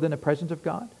 Amen. More than the presence of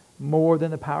God, more than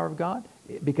the power of God,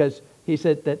 because He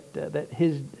said that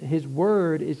His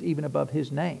Word is even above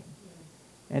His name.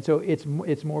 And so it's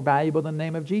more valuable than the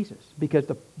name of Jesus, because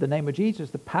the name of Jesus,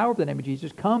 the power of the name of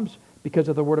Jesus comes because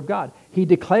of the Word of God. He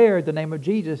declared the name of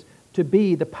Jesus to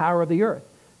be the power of the earth.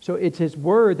 So it's His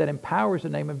Word that empowers the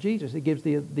name of Jesus. It gives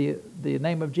the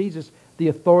name of Jesus the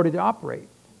authority to operate.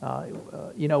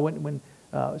 You know, when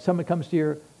someone comes to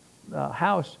your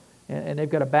house and they've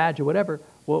got a badge or whatever,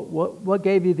 well, what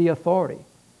gave you the authority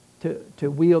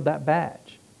to wield that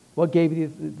badge? What gave you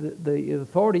the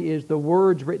authority is the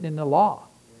words written in the law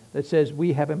that says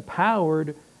we have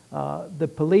empowered the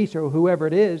police or whoever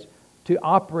it is to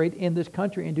operate in this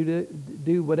country and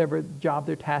do whatever job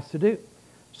they're tasked to do.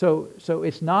 So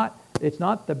it's not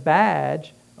the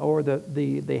badge or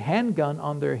the handgun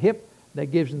on their hip that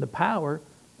gives them the power.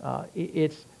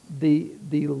 It's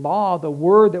the law, the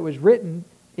word that was written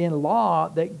in law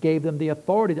that gave them the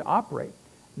authority to operate.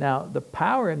 Now, the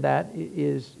power in that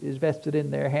is vested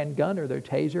in their handgun or their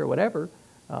taser or whatever,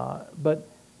 but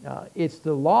it's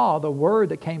the law, the word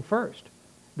that came first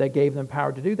that gave them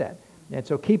power to do that. And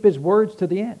so keep His words to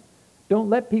the end. Don't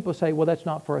let people say, well, that's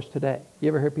not for us today. You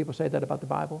ever hear people say that about the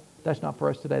Bible? That's not for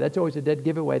us today. That's always a dead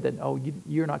giveaway that,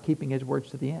 you're not keeping His words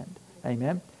to the end.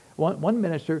 Amen? One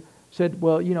minister said,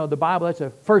 well, you know, the Bible, that's a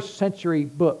first century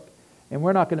book. And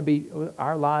we're not going to be,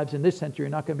 our lives in this century are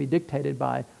not going to be dictated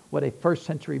by what a first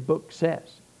century book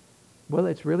says. Well,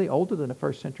 it's really older than a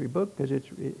first century book because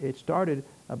it started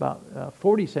about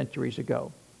 40 centuries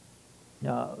ago.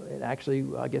 It actually,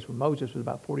 I guess, with Moses was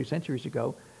about 40 centuries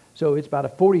ago. So it's about a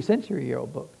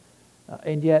 40-century-year-old book.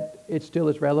 And yet it's still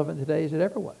as relevant today as it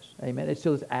ever was. Amen. It's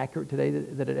still as accurate today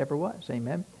that it ever was.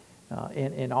 Amen.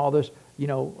 And all this,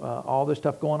 all this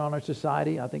stuff going on in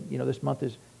society. I think, this month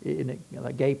is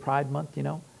like Gay Pride Month,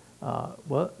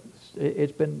 Well,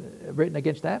 it's been written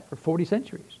against that for 40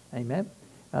 centuries. Amen.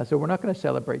 So we're not going to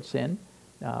celebrate sin.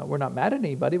 We're not mad at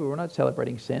anybody, but we're not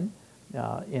celebrating sin.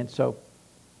 And so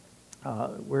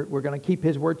we're going to keep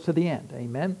his words to the end.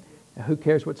 Amen. Who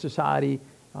cares what society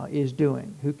is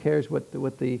doing? Who cares what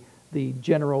the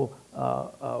general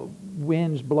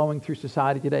winds blowing through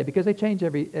society today? Because they change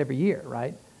every year,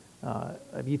 right?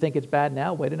 If you think it's bad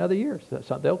now, wait another year.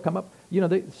 So they'll come up.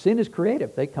 Sin is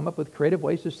creative. They come up with creative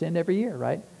ways to sin every year,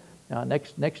 right?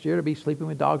 Next year to be sleeping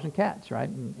with dogs and cats, right?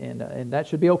 And that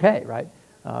should be okay, right?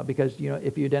 Because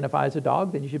if you identify as a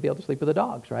dog, then you should be able to sleep with the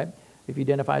dogs, right? If you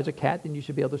identify as a cat, then you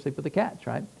should be able to sleep with the cats,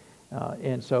 right?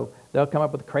 And so they'll come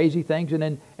up with crazy things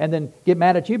and then get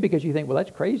mad at you because you think, well,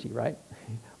 that's crazy, right?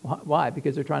 Why?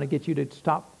 Because they're trying to get you to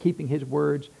stop keeping his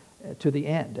words to the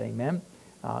end. Amen.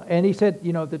 And he said,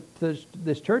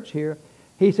 this church here,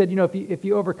 he said, if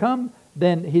you overcome,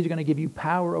 then he's going to give you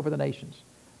power over the nations.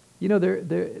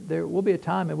 There will be a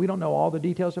time, and we don't know all the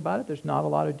details about it. There's not a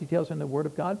lot of details in the Word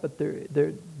of God, but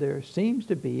there seems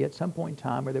to be at some point in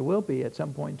time, or there will be at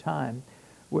some point in time,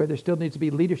 where there still needs to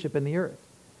be leadership in the earth.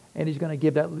 And he's going to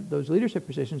give those leadership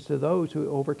positions to those who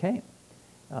overcame.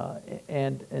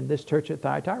 And this church at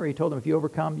Thyatira, he told them, if you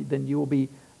overcome, then you will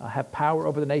have power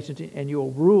over the nations, and you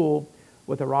will rule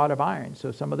with a rod of iron.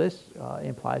 So some of this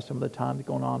implies some of the time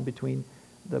going on between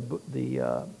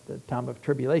the time of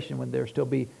tribulation, when there still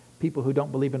be people who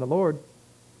don't believe in the Lord.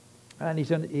 And he's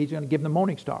going to give them the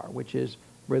morning star, which is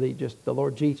really just the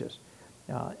Lord Jesus.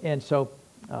 And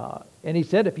he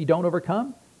said, if you don't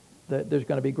overcome, there's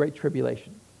going to be great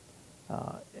tribulation.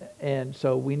 And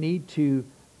so we need to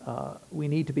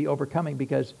be overcoming,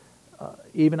 because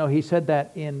even though he said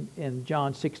that in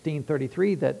John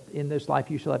 16:33, that in this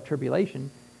life you shall have tribulation,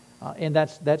 and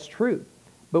that's true.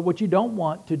 But what you don't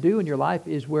want to do in your life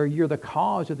is where you're the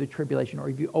cause of the tribulation, or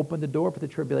if you open the door for the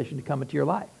tribulation to come into your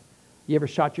life. You ever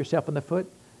shot yourself in the foot?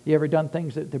 You ever done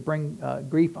things to bring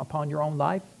grief upon your own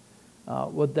life?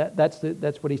 Well, that's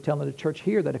what he's telling the church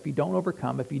here, that if you don't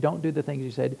overcome, if you don't do the things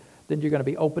he said, then you're going to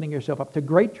be opening yourself up to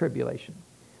great tribulation.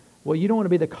 Well, you don't want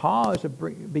to be the cause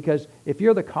because if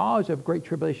you're the cause of great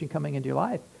tribulation coming into your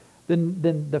life,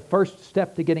 then the first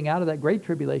step to getting out of that great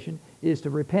tribulation is to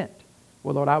repent.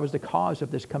 Well, Lord, I was the cause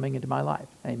of this coming into my life.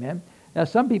 Amen. Now,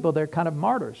 some people, they're kind of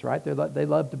martyrs, right? They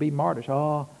love to be martyrs.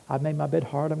 Oh, I've made my bed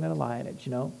hard, I'm going to lie in it,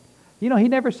 he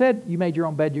never said you made your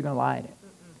own bed, you're going to lie in it.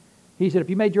 He said, if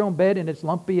you made your own bed and it's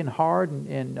lumpy and hard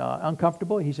and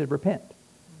uncomfortable, he said, repent.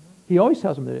 He always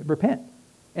tells them to repent.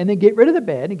 And then get rid of the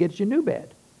bed and get you a new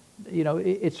bed.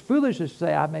 It's foolish to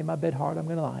say, I've made my bed hard, I'm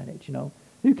going to lie in it,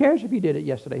 Who cares if you did it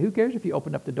yesterday? Who cares if you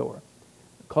opened up the door?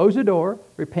 Close the door,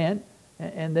 repent,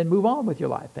 and then move on with your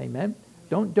life. Amen.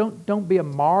 Don't be a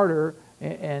martyr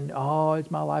and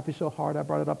my life is so hard, I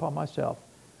brought it up on myself.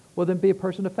 Well, then be a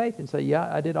person of faith and say,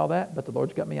 yeah, I did all that, but the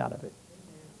Lord's got me out of it.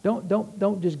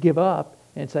 Don't just give up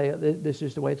and say, this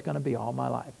is the way it's going to be all my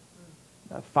life.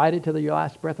 Fight it till your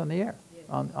last breath on the air,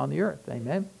 on the earth.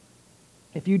 Amen.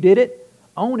 If you did it,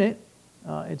 own it.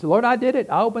 It's, Lord, I did it.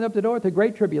 I opened up the door to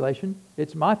great tribulation.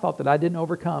 It's my fault that I didn't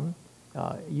overcome.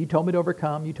 You told me to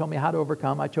overcome. You told me how to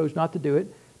overcome. I chose not to do it.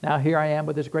 Now here I am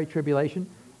with this great tribulation.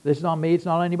 This is on me. It's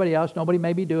not on anybody else. Nobody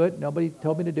made me do it. Nobody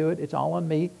told me to do it. It's all on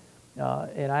me.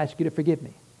 And I ask you to forgive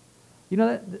me.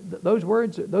 Those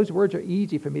words are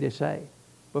easy for me to say.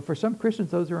 But for some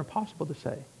Christians, those are impossible to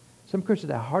say. Some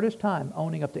Christians have the hardest time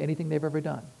owning up to anything they've ever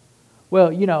done.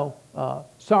 Well,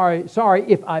 sorry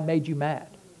if I made you mad.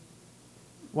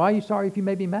 Why are you sorry if you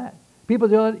made me mad? People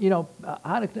do it,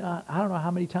 I don't know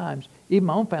how many times, even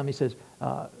my own family says,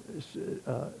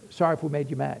 sorry if we made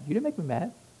you mad. You didn't make me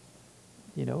mad.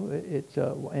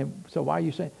 And so why are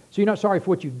you saying? So you're not sorry for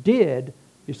what you did.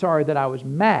 You're sorry that I was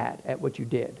mad at what you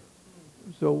did.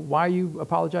 So why are you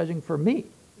apologizing for me?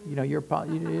 There's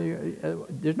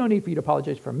no need for you to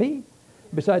apologize for me.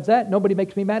 Besides that, nobody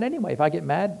makes me mad anyway. If I get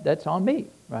mad, that's on me,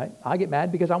 right? I get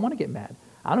mad because I want to get mad.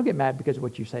 I don't get mad because of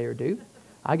what you say or do.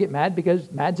 I get mad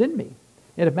because mad's in me.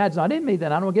 And if mad's not in me,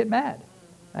 then I don't get mad.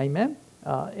 Amen?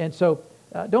 And so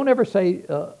don't ever say,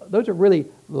 those are really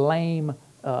lame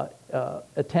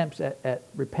attempts at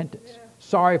repentance. Yeah.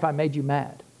 Sorry if I made you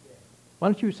mad. Yeah. Why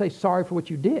don't you say sorry for what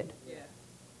you did? Yeah.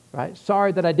 Right?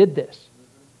 Sorry that I did this.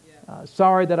 Mm-hmm. Yeah.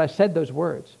 Sorry that I said those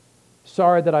words.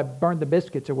 Sorry that I burned the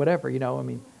biscuits or whatever.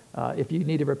 If you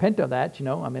need to repent of that, I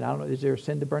don't know, is there a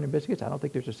sin to burning biscuits? I don't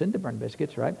think there's a sin to burn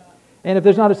biscuits, right? And if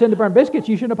there's not a sin to burn biscuits,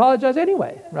 you shouldn't apologize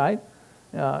anyway, right?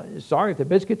 Sorry if the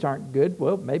biscuits aren't good.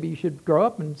 Well, maybe you should grow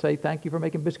up and say, thank you for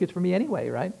making biscuits for me anyway,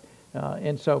 right?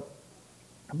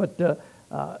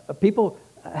 People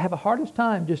have a hardest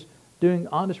time just doing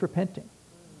honest repenting.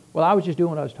 Well, I was just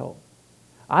doing what I was told.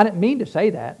 I didn't mean to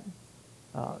say that.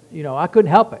 I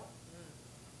couldn't help it.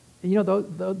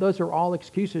 Those are all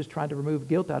excuses trying to remove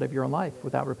guilt out of your own life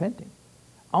without repenting.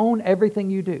 Own everything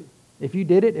you do. If you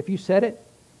did it, if you said it,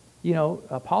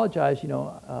 apologize.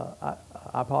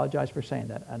 I apologize for saying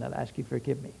that, and I'll ask you to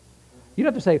forgive me. You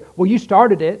don't have to say, well, you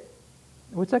started it.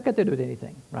 What's that got to do with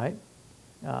anything, right?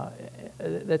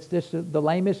 That's just the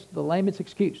lamest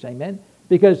excuse, amen?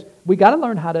 Because we got to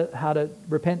learn how to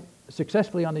repent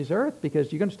successfully on this earth,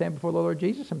 because you're going to stand before the Lord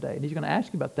Jesus someday, and He's going to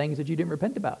ask you about things that you didn't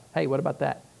repent about. Hey, what about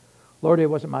that? Lord, it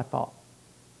wasn't my fault.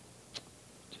 It's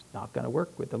just not going to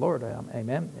work with the Lord,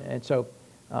 amen? And so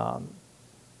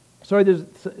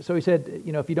He said,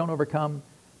 if you don't overcome,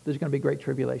 there's going to be great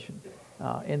tribulation.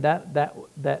 And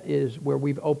that is where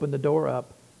we've opened the door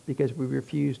up because we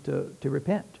refuse to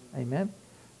repent. Amen?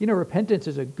 Repentance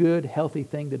is a good, healthy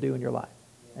thing to do in your life.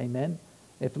 Amen?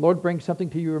 If the Lord brings something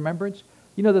to your remembrance,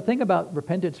 the thing about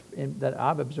repentance that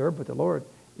I've observed with the Lord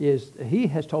is He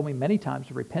has told me many times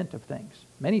to repent of things.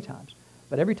 Many times.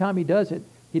 But every time He does it,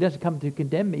 He doesn't come to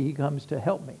condemn me. He comes to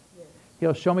help me.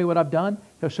 He'll show me what I've done.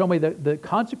 He'll show me the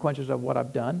consequences of what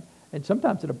I've done. And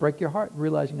sometimes it'll break your heart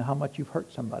realizing how much you've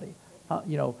hurt somebody.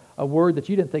 A word that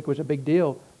you didn't think was a big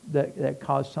deal that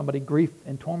caused somebody grief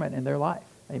and torment in their life.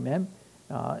 Amen?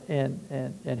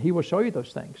 And He will show you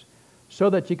those things so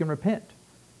that you can repent.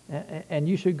 And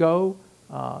you should go,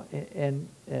 and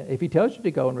if He tells you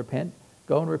to go and repent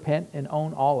and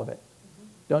own all of it.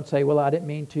 Don't say, well, I didn't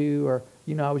mean to, or,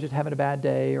 I was just having a bad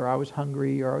day, or I was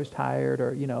hungry, or I was tired,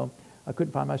 or, I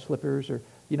couldn't find my slippers, or,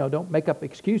 don't make up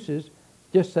excuses.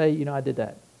 Just say, I did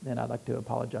that, and I'd like to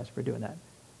apologize for doing that.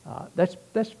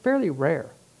 That's fairly rare.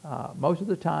 Most of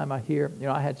the time I hear,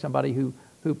 I had somebody who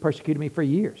persecuted me for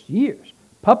years,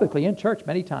 publicly in church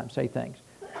many times say things.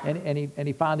 And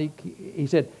he finally, he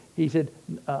said,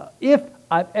 if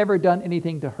I've ever done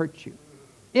anything to hurt you,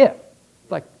 if.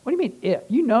 Like, what do you mean if?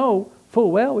 You know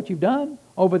full well what you've done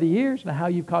over the years and how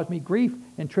you've caused me grief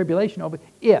and tribulation over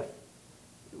if.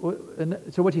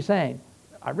 So what's he saying?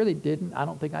 I really didn't. I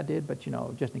don't think I did, but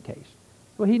just in case.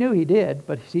 Well, he knew he did,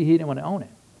 but see, he didn't want to own it.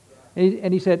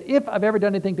 And he said, if I've ever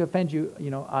done anything to offend you,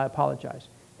 I apologize.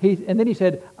 And then he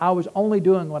said, I was only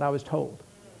doing what I was told.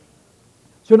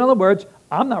 So in other words,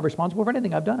 I'm not responsible for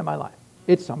anything I've done in my life.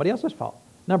 It's somebody else's fault.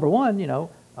 Number one,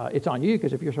 it's on you,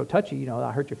 because if you're so touchy,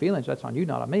 I hurt your feelings, that's on you,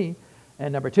 not on me.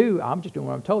 And number two, I'm just doing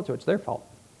what I'm told, so it's their fault.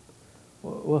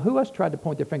 Well, who else tried to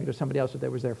point their finger to somebody else if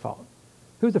it was their fault?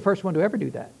 Who's the first one to ever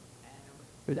do that?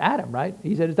 It was Adam, right?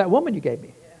 He said, it's that woman you gave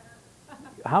me.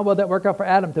 How will that work out for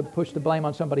Adam to push the blame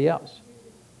on somebody else?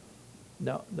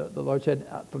 No, the Lord said,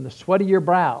 from the sweat of your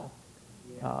brow,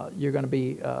 you're going to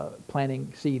be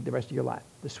planting seed the rest of your life.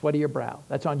 The sweat of your brow.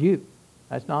 That's on you.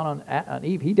 That's not on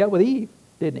Eve. He dealt with Eve,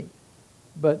 didn't he?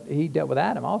 But he dealt with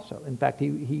Adam also. In fact,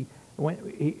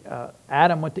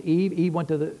 Adam went to Eve. Eve went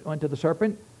to the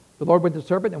serpent. The Lord went to the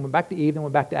serpent and went back to Eve and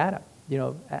went back to Adam.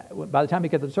 By the time he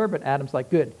got to the serpent, Adam's like,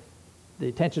 good. The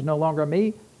attention's no longer on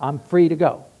me. I'm free to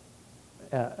go.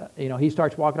 He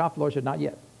starts walking off. The Lord said, not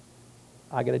yet.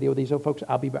 I got to deal with these old folks.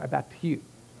 I'll be right back to you.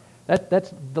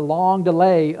 That's the long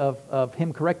delay of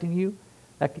Him correcting you.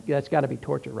 That's got to be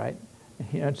torture, right?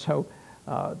 So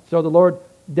the Lord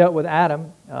dealt with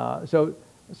Adam. So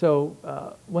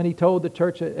when He told the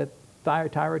church at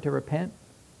Thyatira to repent,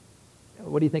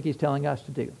 what do you think He's telling us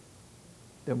to do?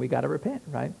 Then we got to repent,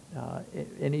 right?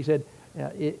 And He said,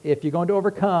 if you're going to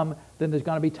overcome, then there's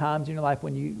going to be times in your life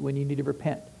when you need to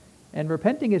repent. And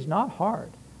repenting is not hard.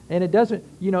 And it doesn't,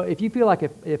 if you feel like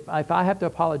if I have to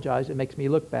apologize, it makes me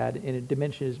look bad and it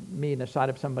diminishes me in the sight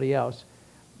of somebody else,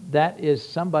 that is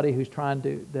somebody who's trying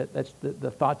to, that's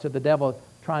the thoughts of the devil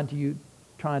trying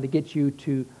to get you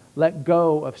to let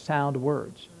go of sound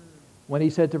words. When He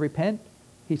said to repent,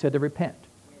 He said to repent.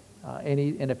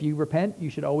 And if you repent, you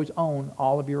should always own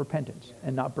all of your repentance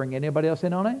and not bring anybody else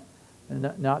in on it,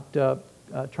 and not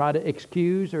try to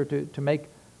excuse or to make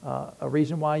a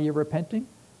reason why you're repenting.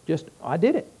 Just, I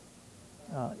did it.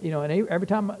 And every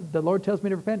time the Lord tells me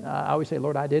to repent, I always say,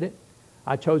 Lord, I did it.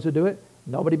 I chose to do it.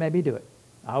 Nobody made me do it.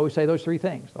 I always say those three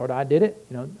things. Lord, I did it.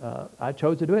 I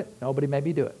chose to do it. Nobody made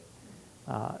me do it.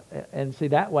 And see,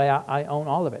 that way I own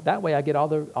all of it. That way I get all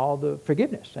the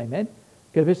forgiveness. Amen.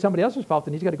 Because if it's somebody else's fault,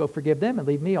 then He's got to go forgive them and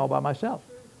leave me all by myself.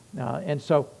 And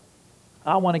so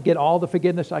I want to get all the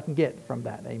forgiveness I can get from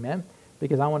that, amen?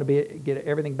 Because I want to get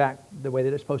everything back the way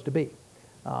that it's supposed to be.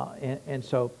 And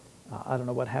so I don't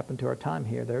know what happened to our time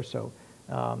here there. So,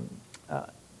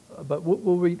 but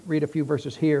we'll read a few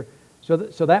verses here. So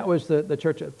that was the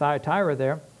church at Thyatira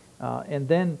there. And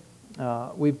then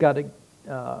we've got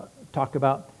to talk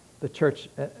about the church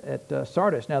at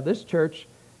Sardis. Now this church,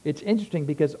 it's interesting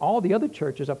because all the other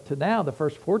churches up to now, the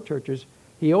first 4 churches,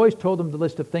 he always told them the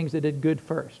list of things they did good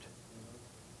first.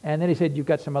 And then he said, you've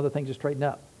got some other things to straighten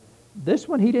up. This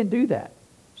one, he didn't do that.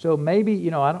 So maybe, he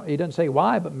doesn't say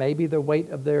why, but maybe the weight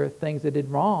of their things they did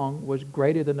wrong was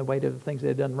greater than the weight of the things they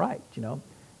had done right,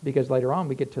 Because later on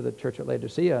we get to the church at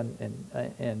Laodicea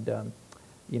and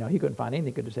he couldn't find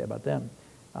anything good to say about them.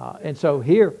 And so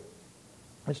here,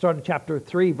 let's start in chapter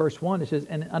 3, verse 1. It says,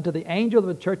 and unto the angel of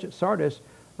the church at Sardis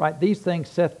write, these things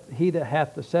saith he that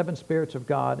hath the 7 spirits of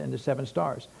God and the 7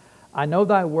 stars. I know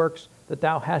thy works, that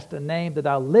thou hast a name, that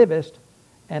thou livest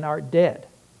and art dead.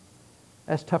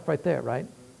 That's tough right there, right?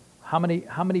 How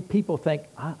many people think,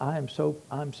 I'm so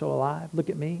alive, look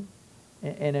at me?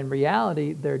 And in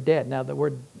reality, they're dead. Now the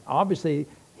word, obviously,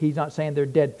 he's not saying they're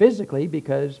dead physically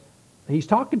because he's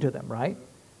talking to them, right?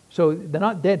 So they're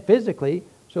not dead physically.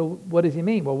 So what does he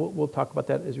mean? Well, we'll talk about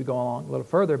that as we go along a little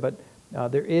further. But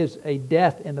there is a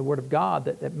death in the Word of God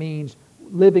that means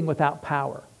living without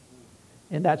power.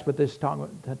 And that's what this is talking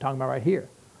about right here.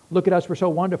 Look at us, we're so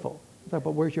wonderful. It's like,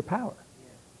 but where's your power?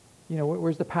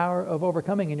 Where's the power of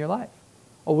overcoming in your life?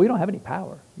 Oh, we don't have any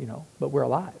power, but we're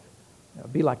alive.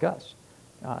 Be like us.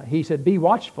 He said, be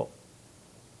watchful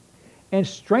and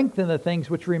strengthen the things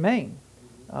which remain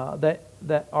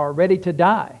that are ready to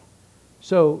die.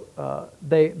 So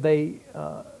they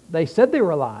said they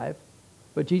were alive,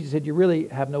 but Jesus said, you really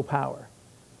have no power.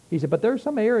 He said, but there are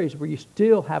some areas where you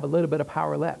still have a little bit of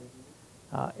power left.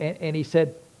 And he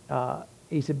said,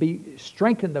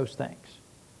 strengthen those things,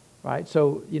 right?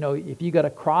 So, if you got a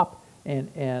crop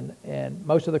and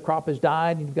most of the crop has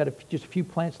died and you've got just a few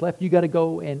plants left, you got to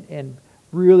go and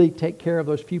really take care of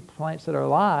those few plants that are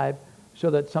alive so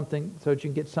that you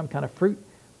can get some kind of fruit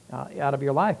out of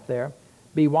your life there.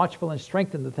 Be watchful and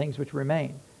strengthen the things which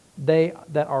remain, they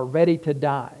that are ready to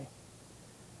die.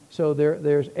 So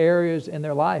there's areas in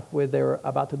their life where they're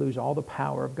about to lose all the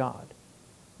power of God.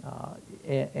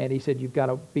 And he said, you've got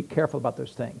to be careful about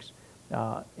those things.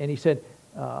 And he said,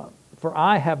 for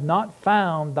I have not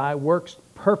found thy works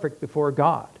perfect before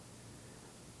God.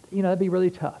 That'd be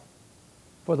really tough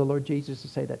for the Lord Jesus to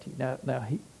say that to you. Now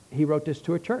he wrote this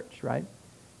to a church, right?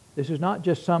 This is not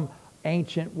just some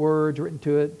ancient words written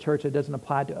to a church that doesn't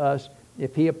apply to us.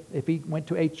 If he went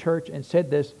to a church and said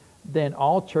this, then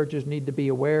all churches need to be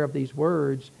aware of these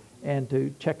words and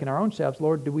to check in our own selves.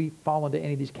 Lord, do we fall into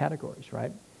any of these categories,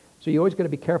 right? So you always got to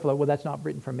be careful of, well, that's not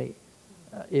written for me.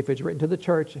 If it's written to the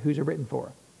church, who's it written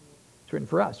for? It's written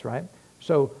for us, right?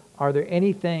 So are there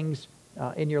any things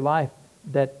in your life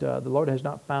that the Lord has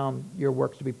not found your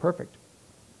works to be perfect?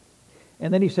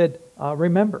 And then he said,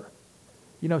 remember.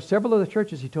 Several of the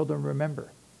churches he told them,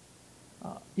 remember.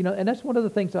 And that's one of the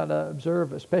things I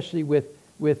observe, especially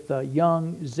with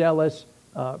young, zealous,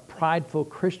 prideful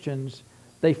Christians.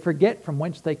 They forget from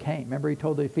whence they came. Remember he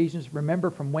told the Ephesians, remember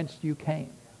from whence you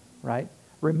came, right?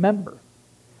 Remember.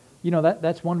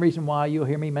 That's one reason why you'll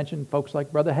hear me mention folks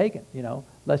like Brother Hagin,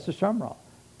 Lester Sumrall,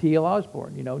 T.L.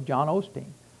 Osborne, John Osteen.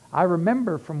 I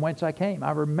remember from whence I came.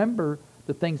 I remember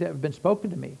the things that have been spoken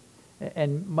to me.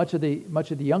 And much of the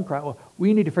young crowd, well,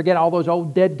 we need to forget all those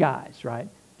old dead guys, right?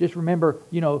 Just remember,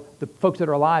 the folks that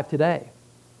are alive today.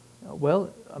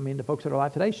 Well, the folks that are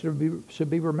alive today should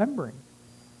be remembering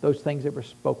those things that were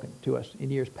spoken to us in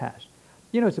years past.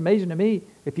 It's amazing to me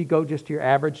if you go just to your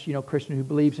average, Christian who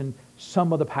believes in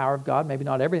some of the power of God, maybe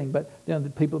not everything, but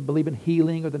the people who believe in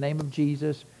healing or the name of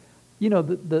Jesus.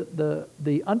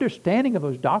 The understanding of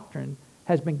those doctrines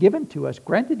has been given to us,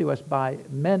 granted to us by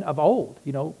men of old.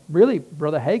 Really,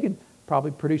 Brother Hagin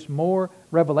probably produced more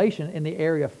revelation in the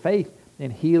area of faith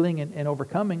and healing and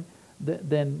overcoming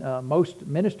than most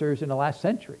ministers in the last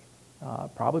century.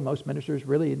 Probably most ministers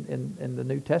really in the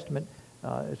New Testament,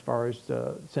 as far as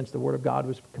since the Word of God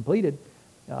was completed,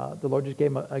 the Lord just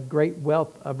gave him a great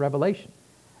wealth of revelation.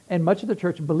 And much of the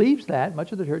church believes that.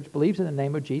 Much of the church believes in the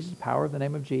name of Jesus, power of the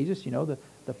name of Jesus,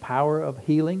 the power of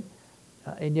healing.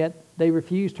 And yet they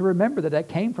refuse to remember that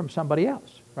came from somebody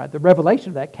else, right? The revelation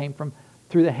of that came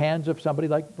through the hands of somebody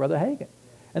like Brother Hagin.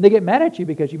 And they get mad at you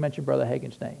because you mentioned Brother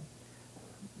Hagin's name.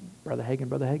 Brother Hagin,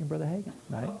 Brother Hagin, Brother Hagin,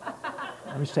 right?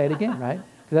 I'm going to say it again, right?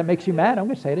 Because that makes you mad. I'm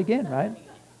going to say it again, right?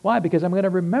 Why? Because I'm going to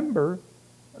remember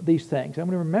these things. I'm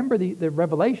going to remember the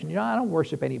revelation. I don't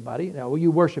worship anybody. No, well,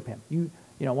 you worship him.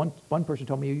 You know, one person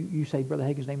told me, you say Brother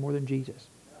Hagin's name more than Jesus.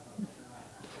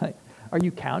 Like, are you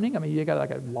counting? I mean, you got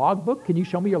like a logbook? Can you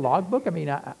show me your logbook? I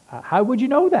mean, how would you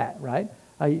know that, right?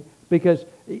 Because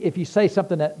if you say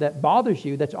something that bothers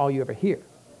you, that's all you ever hear.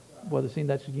 Well, it seems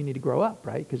that you need to grow up,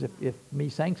 right? Because if me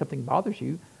saying something bothers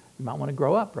you, you might want to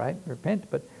grow up, right? Repent.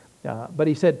 But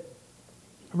he said,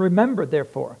 remember,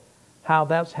 therefore, how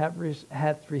thou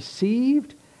hast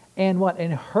received and what?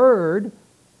 And heard.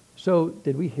 So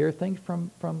did we hear things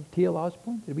from T.L.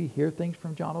 Osborne? Did we hear things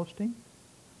from John Osteen?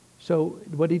 So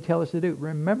what did he tell us to do?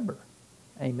 Remember.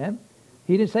 Amen.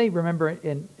 He didn't say remember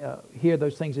and hear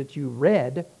those things that you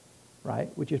read, right?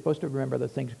 Which you're supposed to remember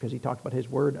those things because he talked about his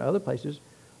word in other places.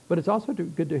 But it's also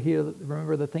good to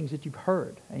remember the things that you've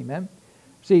heard. Amen.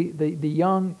 See, the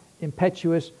young,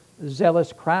 impetuous,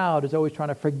 zealous crowd is always trying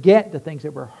to forget the things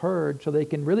that were heard so they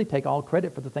can really take all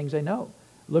credit for the things they know.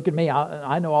 Look at me.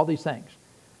 I know all these things.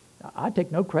 I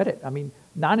take no credit. I mean,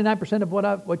 99% of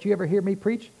what you ever hear me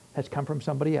preach has come from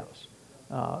somebody else.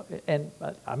 And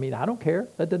I mean, I don't care.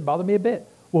 That doesn't bother me a bit.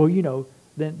 Well, you know,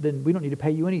 then we don't need to pay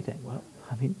you anything. Well,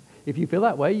 I mean, if you feel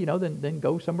that way, you know, then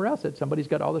go somewhere else. That somebody's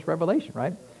got all this revelation,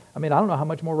 right? I mean, I don't know how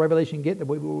much more revelation you get than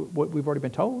what we've already been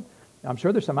told. I'm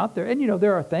sure there's some out there. And, you know,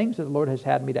 there are things that the Lord has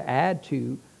had me to add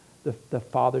to the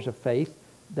fathers of faith,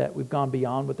 that we've gone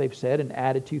beyond what they've said and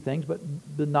added to things, but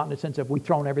not in the sense of we've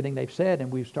thrown everything they've said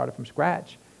and we've started from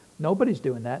scratch. Nobody's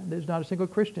doing that. There's not a single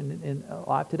Christian in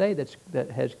alive today that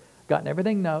has gotten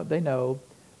everything they know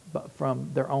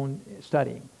from their own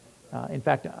studying. In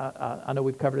fact, I know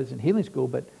we've covered this in healing school,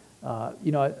 but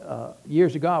you know,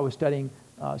 years ago I was studying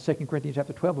 2 Corinthians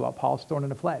chapter 12 about Paul's thorn in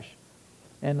the flesh.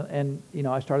 And you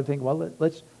know, I started thinking, well,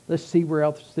 let's see where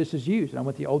else this is used. And I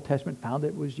went to the Old Testament, found that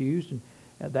it was used, and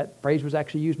that phrase was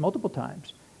actually used multiple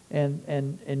times.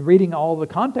 And reading all the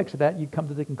context of that, you come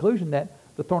to the conclusion that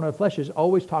the thorn of the flesh is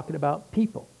always talking about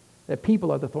people. That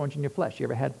people are the thorns in your flesh. You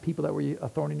ever had people that were a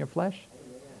thorn in your flesh?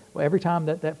 Well, every time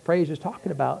that phrase is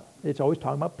talking about, it's always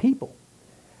talking about people.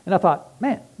 And I thought,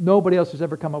 man, nobody else has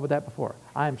ever come up with that before.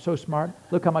 I am so smart.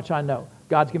 Look how much I know.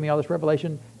 God's given me all this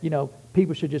revelation. You know,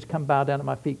 people should just come bow down at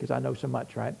my feet because I know so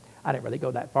much, right? I didn't really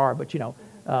go that far, but you know,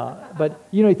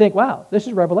 you think, wow, this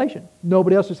is revelation.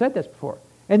 Nobody else has said this before.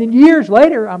 And then years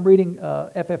later, I'm reading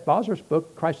F.F. Bosworth's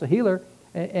book, Christ the Healer,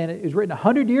 and it was written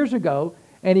 100 years ago,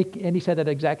 and he said that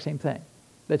exact same thing.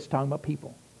 That's talking about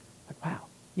people. Like, wow,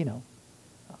 you know,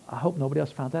 I hope nobody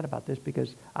else found out about this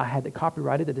because I had it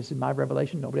copyrighted that this is my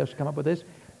revelation. Nobody else has come up with this.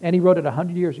 And he wrote it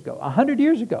 100 years ago. 100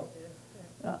 years ago.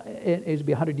 It would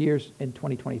be 100 years in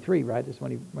 2023, right? That's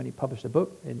when he published the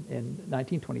book in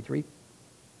 1923,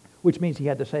 which means he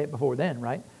had to say it before then,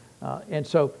 right? And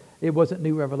so it wasn't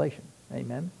new revelation.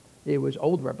 Amen. It was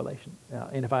old revelation.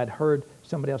 And if I had heard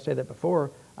somebody else say that before,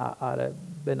 I'd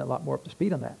have been a lot more up to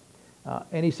speed on that.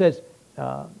 And he says,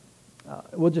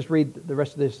 we'll just read the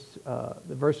rest of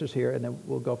the verses here, and then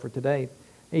we'll go for today.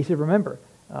 He said, remember,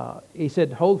 he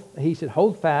said,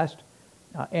 hold fast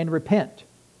and repent.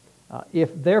 If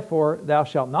therefore thou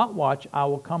shalt not watch, I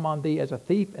will come on thee as a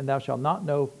thief, and thou shalt not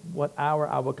know what hour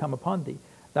I will come upon thee.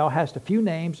 Thou hast a few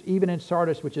names, even in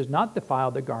Sardis, which has not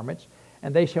defiled their garments,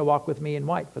 and they shall walk with me in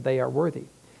white, for they are worthy.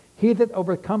 He that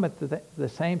overcometh, the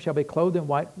same shall be clothed in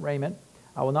white raiment.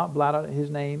 I will not blot out his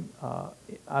name out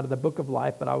of the book of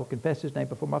life, but I will confess his name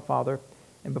before my Father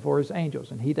and before his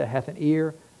angels. And he that hath an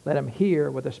ear, let him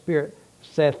hear what the Spirit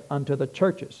saith unto the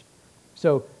churches.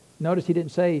 So notice he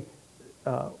didn't say,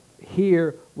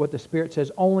 hear what the Spirit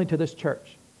says only to this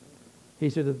church.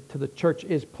 He said to the church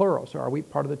is plural. So are we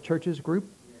part of the church's group?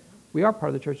 We are part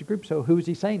of the church's group. So who is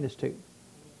he saying this to?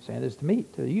 He's saying this to me,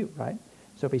 to you, right?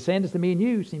 So if he's saying this to me and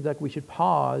you, it seems like we should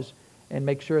pause and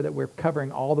make sure that we're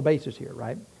covering all the bases here,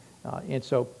 right? And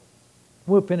so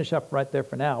we'll finish up right there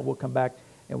for now. We'll come back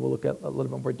and we'll look at a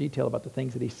little bit more detail about the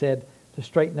things that he said to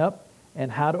straighten up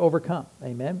and how to overcome.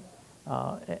 Amen.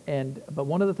 But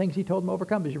one of the things he told them to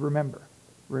overcome is you remember.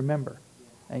 Remember.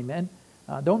 Amen.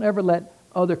 Don't ever let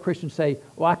other Christians say,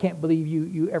 well, I can't believe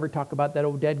you ever talk about that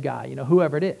old dead guy, you know,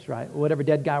 whoever it is, right? Whatever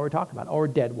dead guy we're talking about, or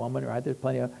dead woman, right? There's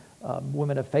plenty of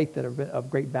women of faith that are of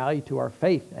great value to our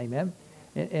faith. Amen.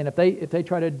 And if they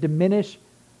try to diminish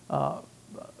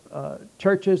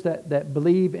churches that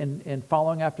believe in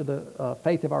following after the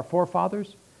faith of our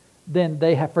forefathers, then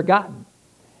they have forgotten.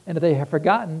 And if they have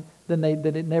forgotten, then they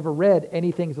never read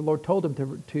anything the Lord told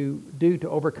them to do to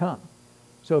overcome.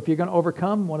 So if you're going to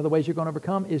overcome, one of the ways you're going to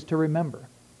overcome is to remember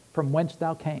from whence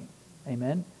thou came.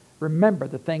 Amen. Remember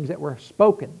the things that were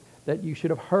spoken that you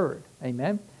should have heard.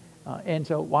 Amen. And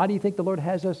so why do you think the Lord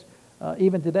has us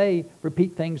even today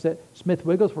repeat things that Smith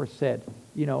Wigglesworth said,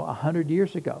 100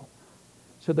 years ago,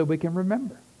 so that we can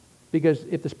remember. Because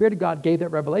if the Spirit of God gave that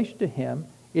revelation to him,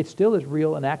 it still is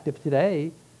real and active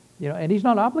today. And he's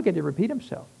not obligated to repeat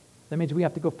himself. That means we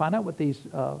have to go find out what these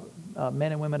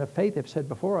men and women of faith have said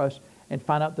before us and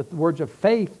find out the words of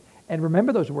faith and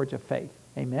remember those words of faith.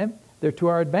 Amen? They're to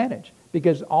our advantage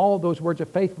because all of those words of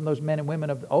faith from those men and women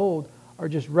of old are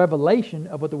just revelation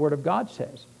of what the Word of God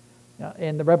says.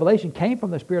 And the revelation came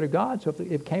from the Spirit of God. So if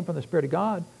it came from the Spirit of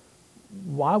God,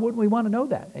 why wouldn't we want to know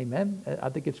that? Amen? I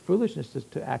think it's foolishness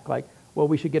to act like, well,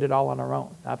 we should get it all on our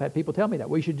own. I've had people tell me that.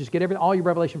 We should just get all your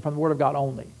revelation from the Word of God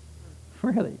only.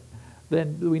 Really?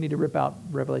 Then we need to rip out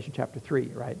Revelation chapter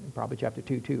 3, right? And probably chapter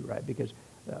 2 too, right? Because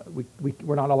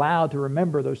we're not allowed to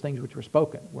remember those things which were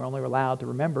spoken. We're only allowed to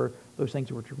remember those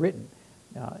things which were written.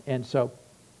 And so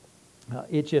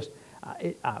it's just,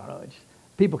 I don't know,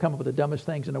 people come up with the dumbest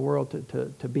things in the world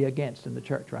to be against in the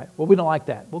church, right? Well, we don't like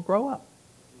that. Well, grow up.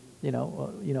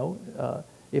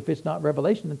 If it's not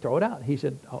revelation, then throw it out. He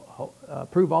said,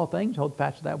 prove all things, hold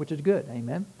fast to that which is good.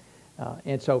 Amen.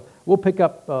 And so we'll pick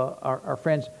up our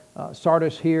friends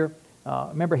Sardis here.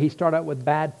 Remember, he started out with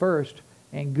bad first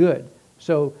and good.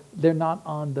 So they're not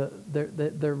on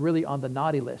they're really on the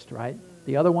naughty list, right?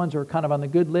 The other ones are kind of on the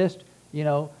good list,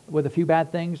 with a few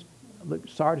bad things. Look,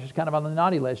 Sardis is kind of on the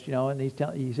naughty list, and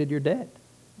he said, you're dead.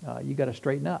 You got to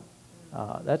straighten up.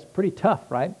 That's pretty tough,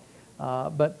 right?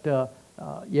 But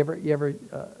you ever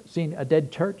seen a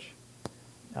dead church?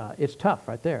 It's tough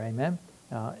right there, amen?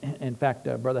 In fact,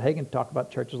 Brother Hagin talked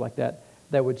about churches like that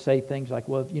would say things like,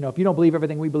 well, if you don't believe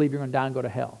everything we believe, you're going to die and go to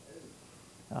hell.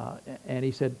 And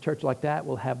he said, church like that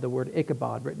will have the word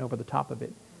Ichabod written over the top of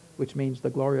it, which means the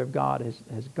glory of God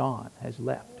has gone, has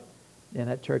left. And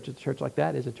a church like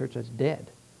that is a church that's dead.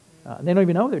 And they don't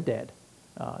even know they're dead.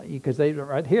 Because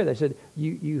right here, they said,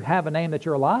 you have a name that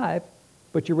you're alive,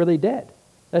 but you're really dead.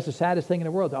 That's the saddest thing in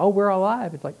the world. Oh, we're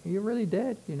alive. It's like, you're really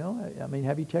dead, I mean,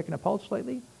 have you checked a pulse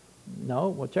lately? No,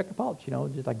 well, check the pulse,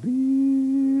 just like,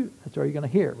 that's all you're going to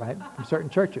hear, right, from certain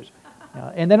churches.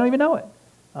 And they don't even know it.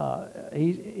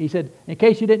 He said, in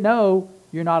case you didn't know,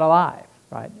 you're not alive,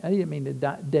 right? I didn't mean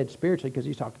dead spiritually because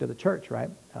he's talking to the church, right?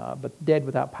 But dead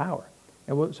without power.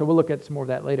 And so we'll look at some more of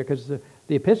that later because the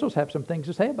epistles have some things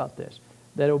to say about this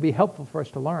that it will be helpful for us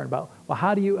to learn about, well,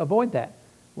 how do you avoid that?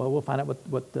 Well, we'll find out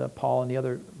what Paul and the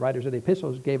other writers of the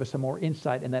epistles gave us some more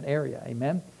insight in that area.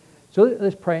 Amen? So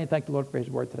let's pray and thank the Lord for His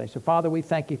Word today. So, Father, we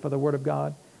thank You for the Word of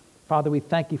God. Father, we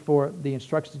thank You for the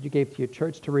instructions that You gave to Your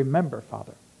church to remember,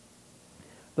 Father,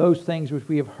 those things which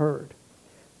we have heard.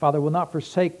 Father, we'll not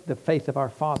forsake the faith of our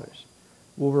fathers.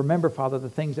 We'll remember, Father, the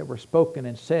things that were spoken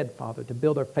and said, Father, to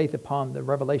build our faith upon the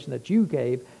revelation that You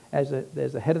gave as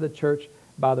the head of the church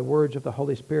by the words of the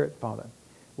Holy Spirit, Father.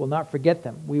 We'll not forget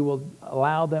them. We will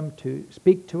allow them to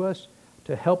speak to us,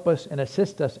 to help us and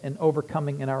assist us in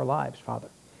overcoming in our lives, Father.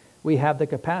 We have the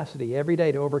capacity every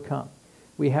day to overcome.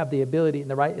 We have the ability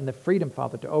and the right and the freedom,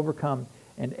 Father, to overcome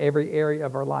in every area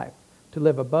of our life, to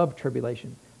live above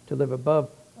tribulation, to live above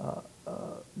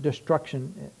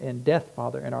destruction and death,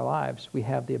 Father, in our lives. We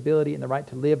have the ability and the right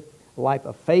to live a life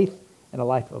of faith and a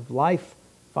life of life,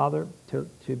 Father,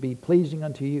 to be pleasing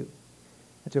unto You.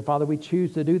 And so, Father, we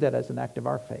choose to do that as an act of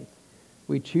our faith.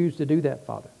 We choose to do that,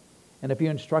 Father. And if You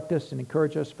instruct us and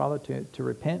encourage us, Father, to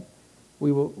repent,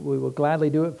 we will gladly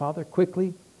do it, Father,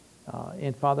 quickly,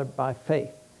 and, Father, by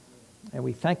faith. And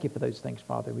we thank You for those things,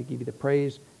 Father. We give You the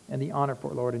praise and the honor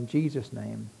for it, Lord, in Jesus'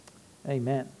 name.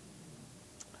 Amen.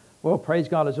 Well, praise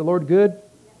God. Is the Lord good?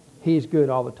 He's good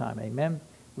all the time. Amen.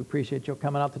 We appreciate you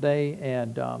coming out today.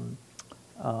 And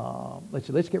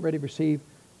let's get ready to receive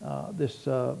this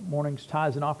morning's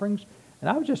tithes and offerings. And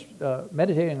I was just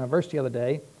meditating on a verse the other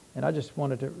day, and I just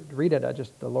wanted to read it.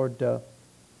 The Lord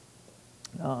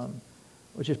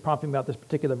was just prompting me about this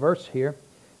particular verse here.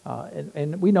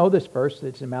 And we know this verse.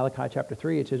 It's in Malachi chapter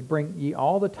 3. It says, bring ye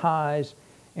all the tithes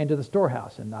into the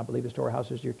storehouse. And I believe the storehouse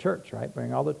is your church, right?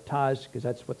 Bring all the tithes, because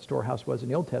that's what the storehouse was in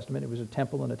the Old Testament. It was a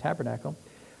temple and a tabernacle.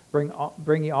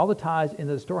 Bring ye all the tithes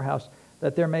into the storehouse,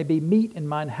 that there may be meat in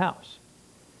mine house.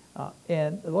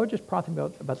 And the Lord just prompted me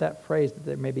about that phrase, that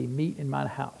there may be meat in mine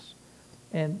house.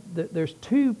 And there's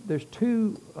two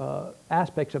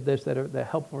aspects of this that are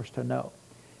helpful for us to know.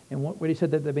 And what He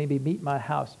said, that there may be meat in my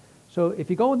house. So if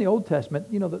you go in the Old Testament,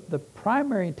 the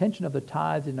primary intention of the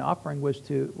tithes and the offering was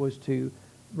to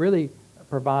really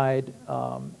provide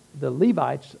the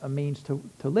Levites a means to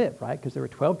live, right? Because there were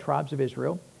 12 tribes of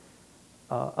Israel.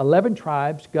 11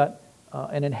 tribes got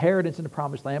an inheritance in the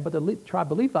Promised Land, but the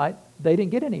tribe of Levite, they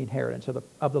didn't get any inheritance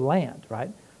of the land, right?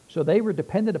 So they were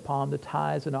dependent upon the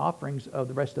tithes and offerings of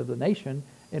the rest of the nation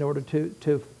in order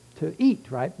to eat,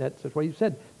 right? That's what He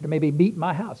said. There may be meat in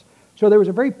my house. So there was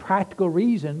a very practical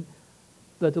reason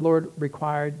that the Lord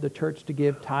required the church to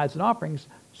give tithes and offerings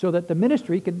so that the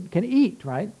ministry can eat,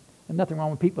 right? And nothing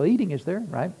wrong with people eating, is there,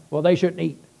 right? Well, they shouldn't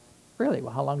eat. Really?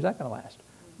 Well, how long is that going to last?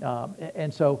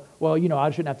 And so, well, I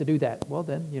shouldn't have to do that. Well,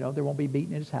 then, there won't be meat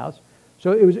in his house.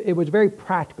 So it was very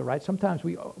practical, right? Sometimes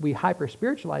we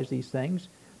hyper-spiritualize these things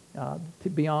to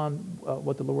beyond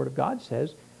what the Word of God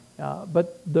says.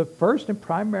 But the first and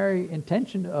primary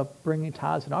intention of bringing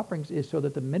tithes and offerings is so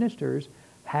that the ministers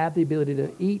have the ability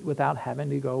to eat without having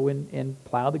to go and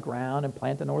plow the ground and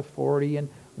plant the North 40 and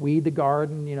weed the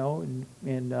garden,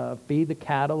 and feed the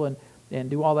cattle and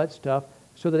do all that stuff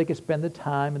so that they can spend the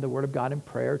time in the Word of God in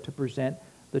prayer to present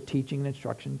the teaching and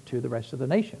instruction to the rest of the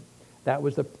nation. That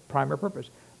was the primary purpose.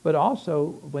 But also,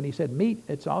 when he said meat,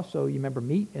 it's also, you remember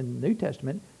meat in the New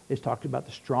Testament is talking about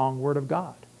the strong Word of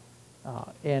God.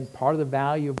 And part of the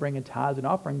value of bringing tithes and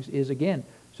offerings is, again,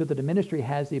 so that the ministry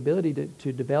has the ability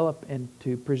to develop and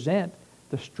to present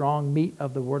the strong meat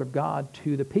of the Word of God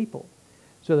to the people.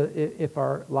 So that if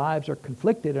our lives are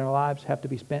conflicted and our lives have to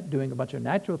be spent doing a bunch of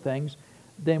natural things,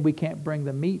 then we can't bring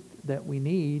the meat that we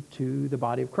need to the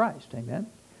body of Christ. Amen?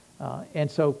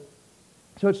 And so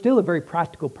it's still a very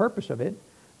practical purpose of it.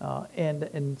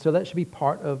 And so that should be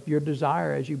part of your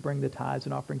desire as you bring the tithes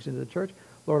and offerings into the church.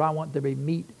 Lord, I want there to be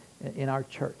meat in our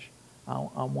church.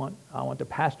 I want the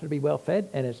pastor to be well fed,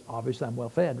 and it's obviously I'm well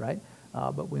fed, right?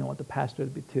 But we want the pastor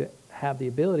to have the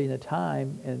ability and the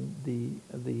time and the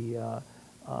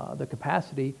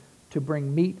capacity to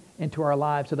bring meat into our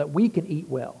lives so that we can eat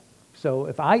well. So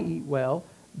if I eat well,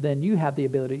 then you have the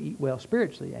ability to eat well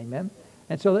spiritually, amen?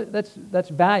 And so that's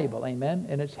valuable, amen?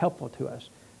 And it's helpful to us.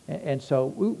 And so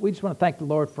we just want to thank the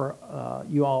Lord for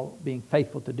you all being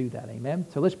faithful to do that, amen?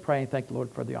 So let's pray and thank the Lord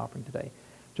for the offering today.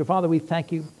 So Father, we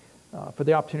thank you for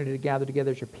the opportunity to gather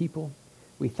together as your people.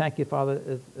 We thank you, Father,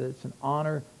 it's an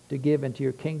honor to give into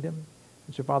your kingdom.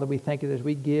 And so Father, we thank you that as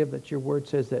we give, that your word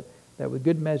says that with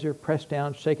good measure, pressed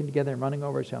down, shaken together, and running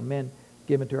over shall men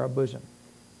give into our bosom.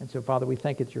 And so Father, we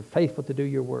thank you that you're faithful to do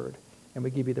your word. And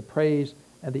we give you the praise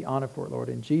and the honor for it, Lord.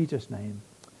 In Jesus' name,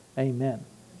 amen.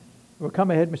 We'll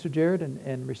come ahead, Mr. Jared,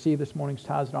 and receive this morning's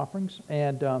tithes and offerings.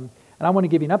 And I want to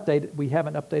give you an update. We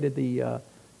haven't updated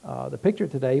the picture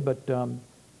today, but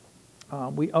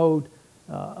we owed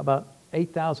about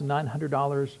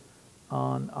 $8,900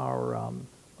 on our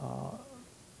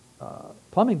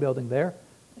plumbing building there.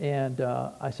 And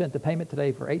I sent the payment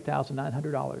today for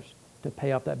 $8,900 to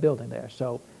pay off that building there.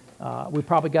 So we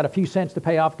probably got a few cents to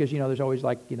pay off because, there's always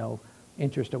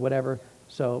interest or whatever.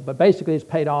 So, but basically it's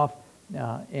paid off.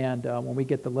 And when we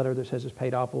get the letter that says it's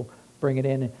paid off, we'll bring it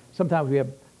in. And sometimes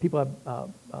people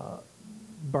have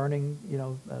burning,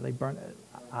 they burn.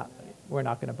 We're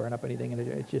not going to burn up anything.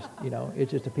 It's just,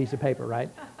 it's just a piece of paper, right?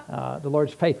 The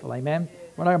Lord's faithful, amen?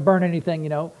 We're not going to burn anything,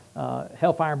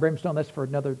 hellfire and brimstone. That's for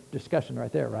another discussion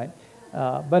right there, right?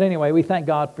 But anyway, we thank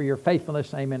God for your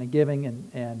faithfulness, amen, and giving.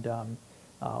 And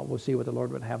we'll see what the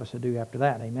Lord would have us to do after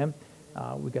that, amen?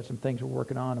 We've got some things we're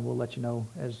working on, and we'll let you know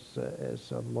as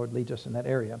the Lord leads us in that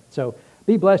area. So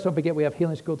be blessed. Don't forget we have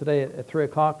healing school today at 3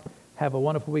 o'clock. Have a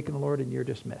wonderful week in the Lord, and you're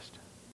dismissed.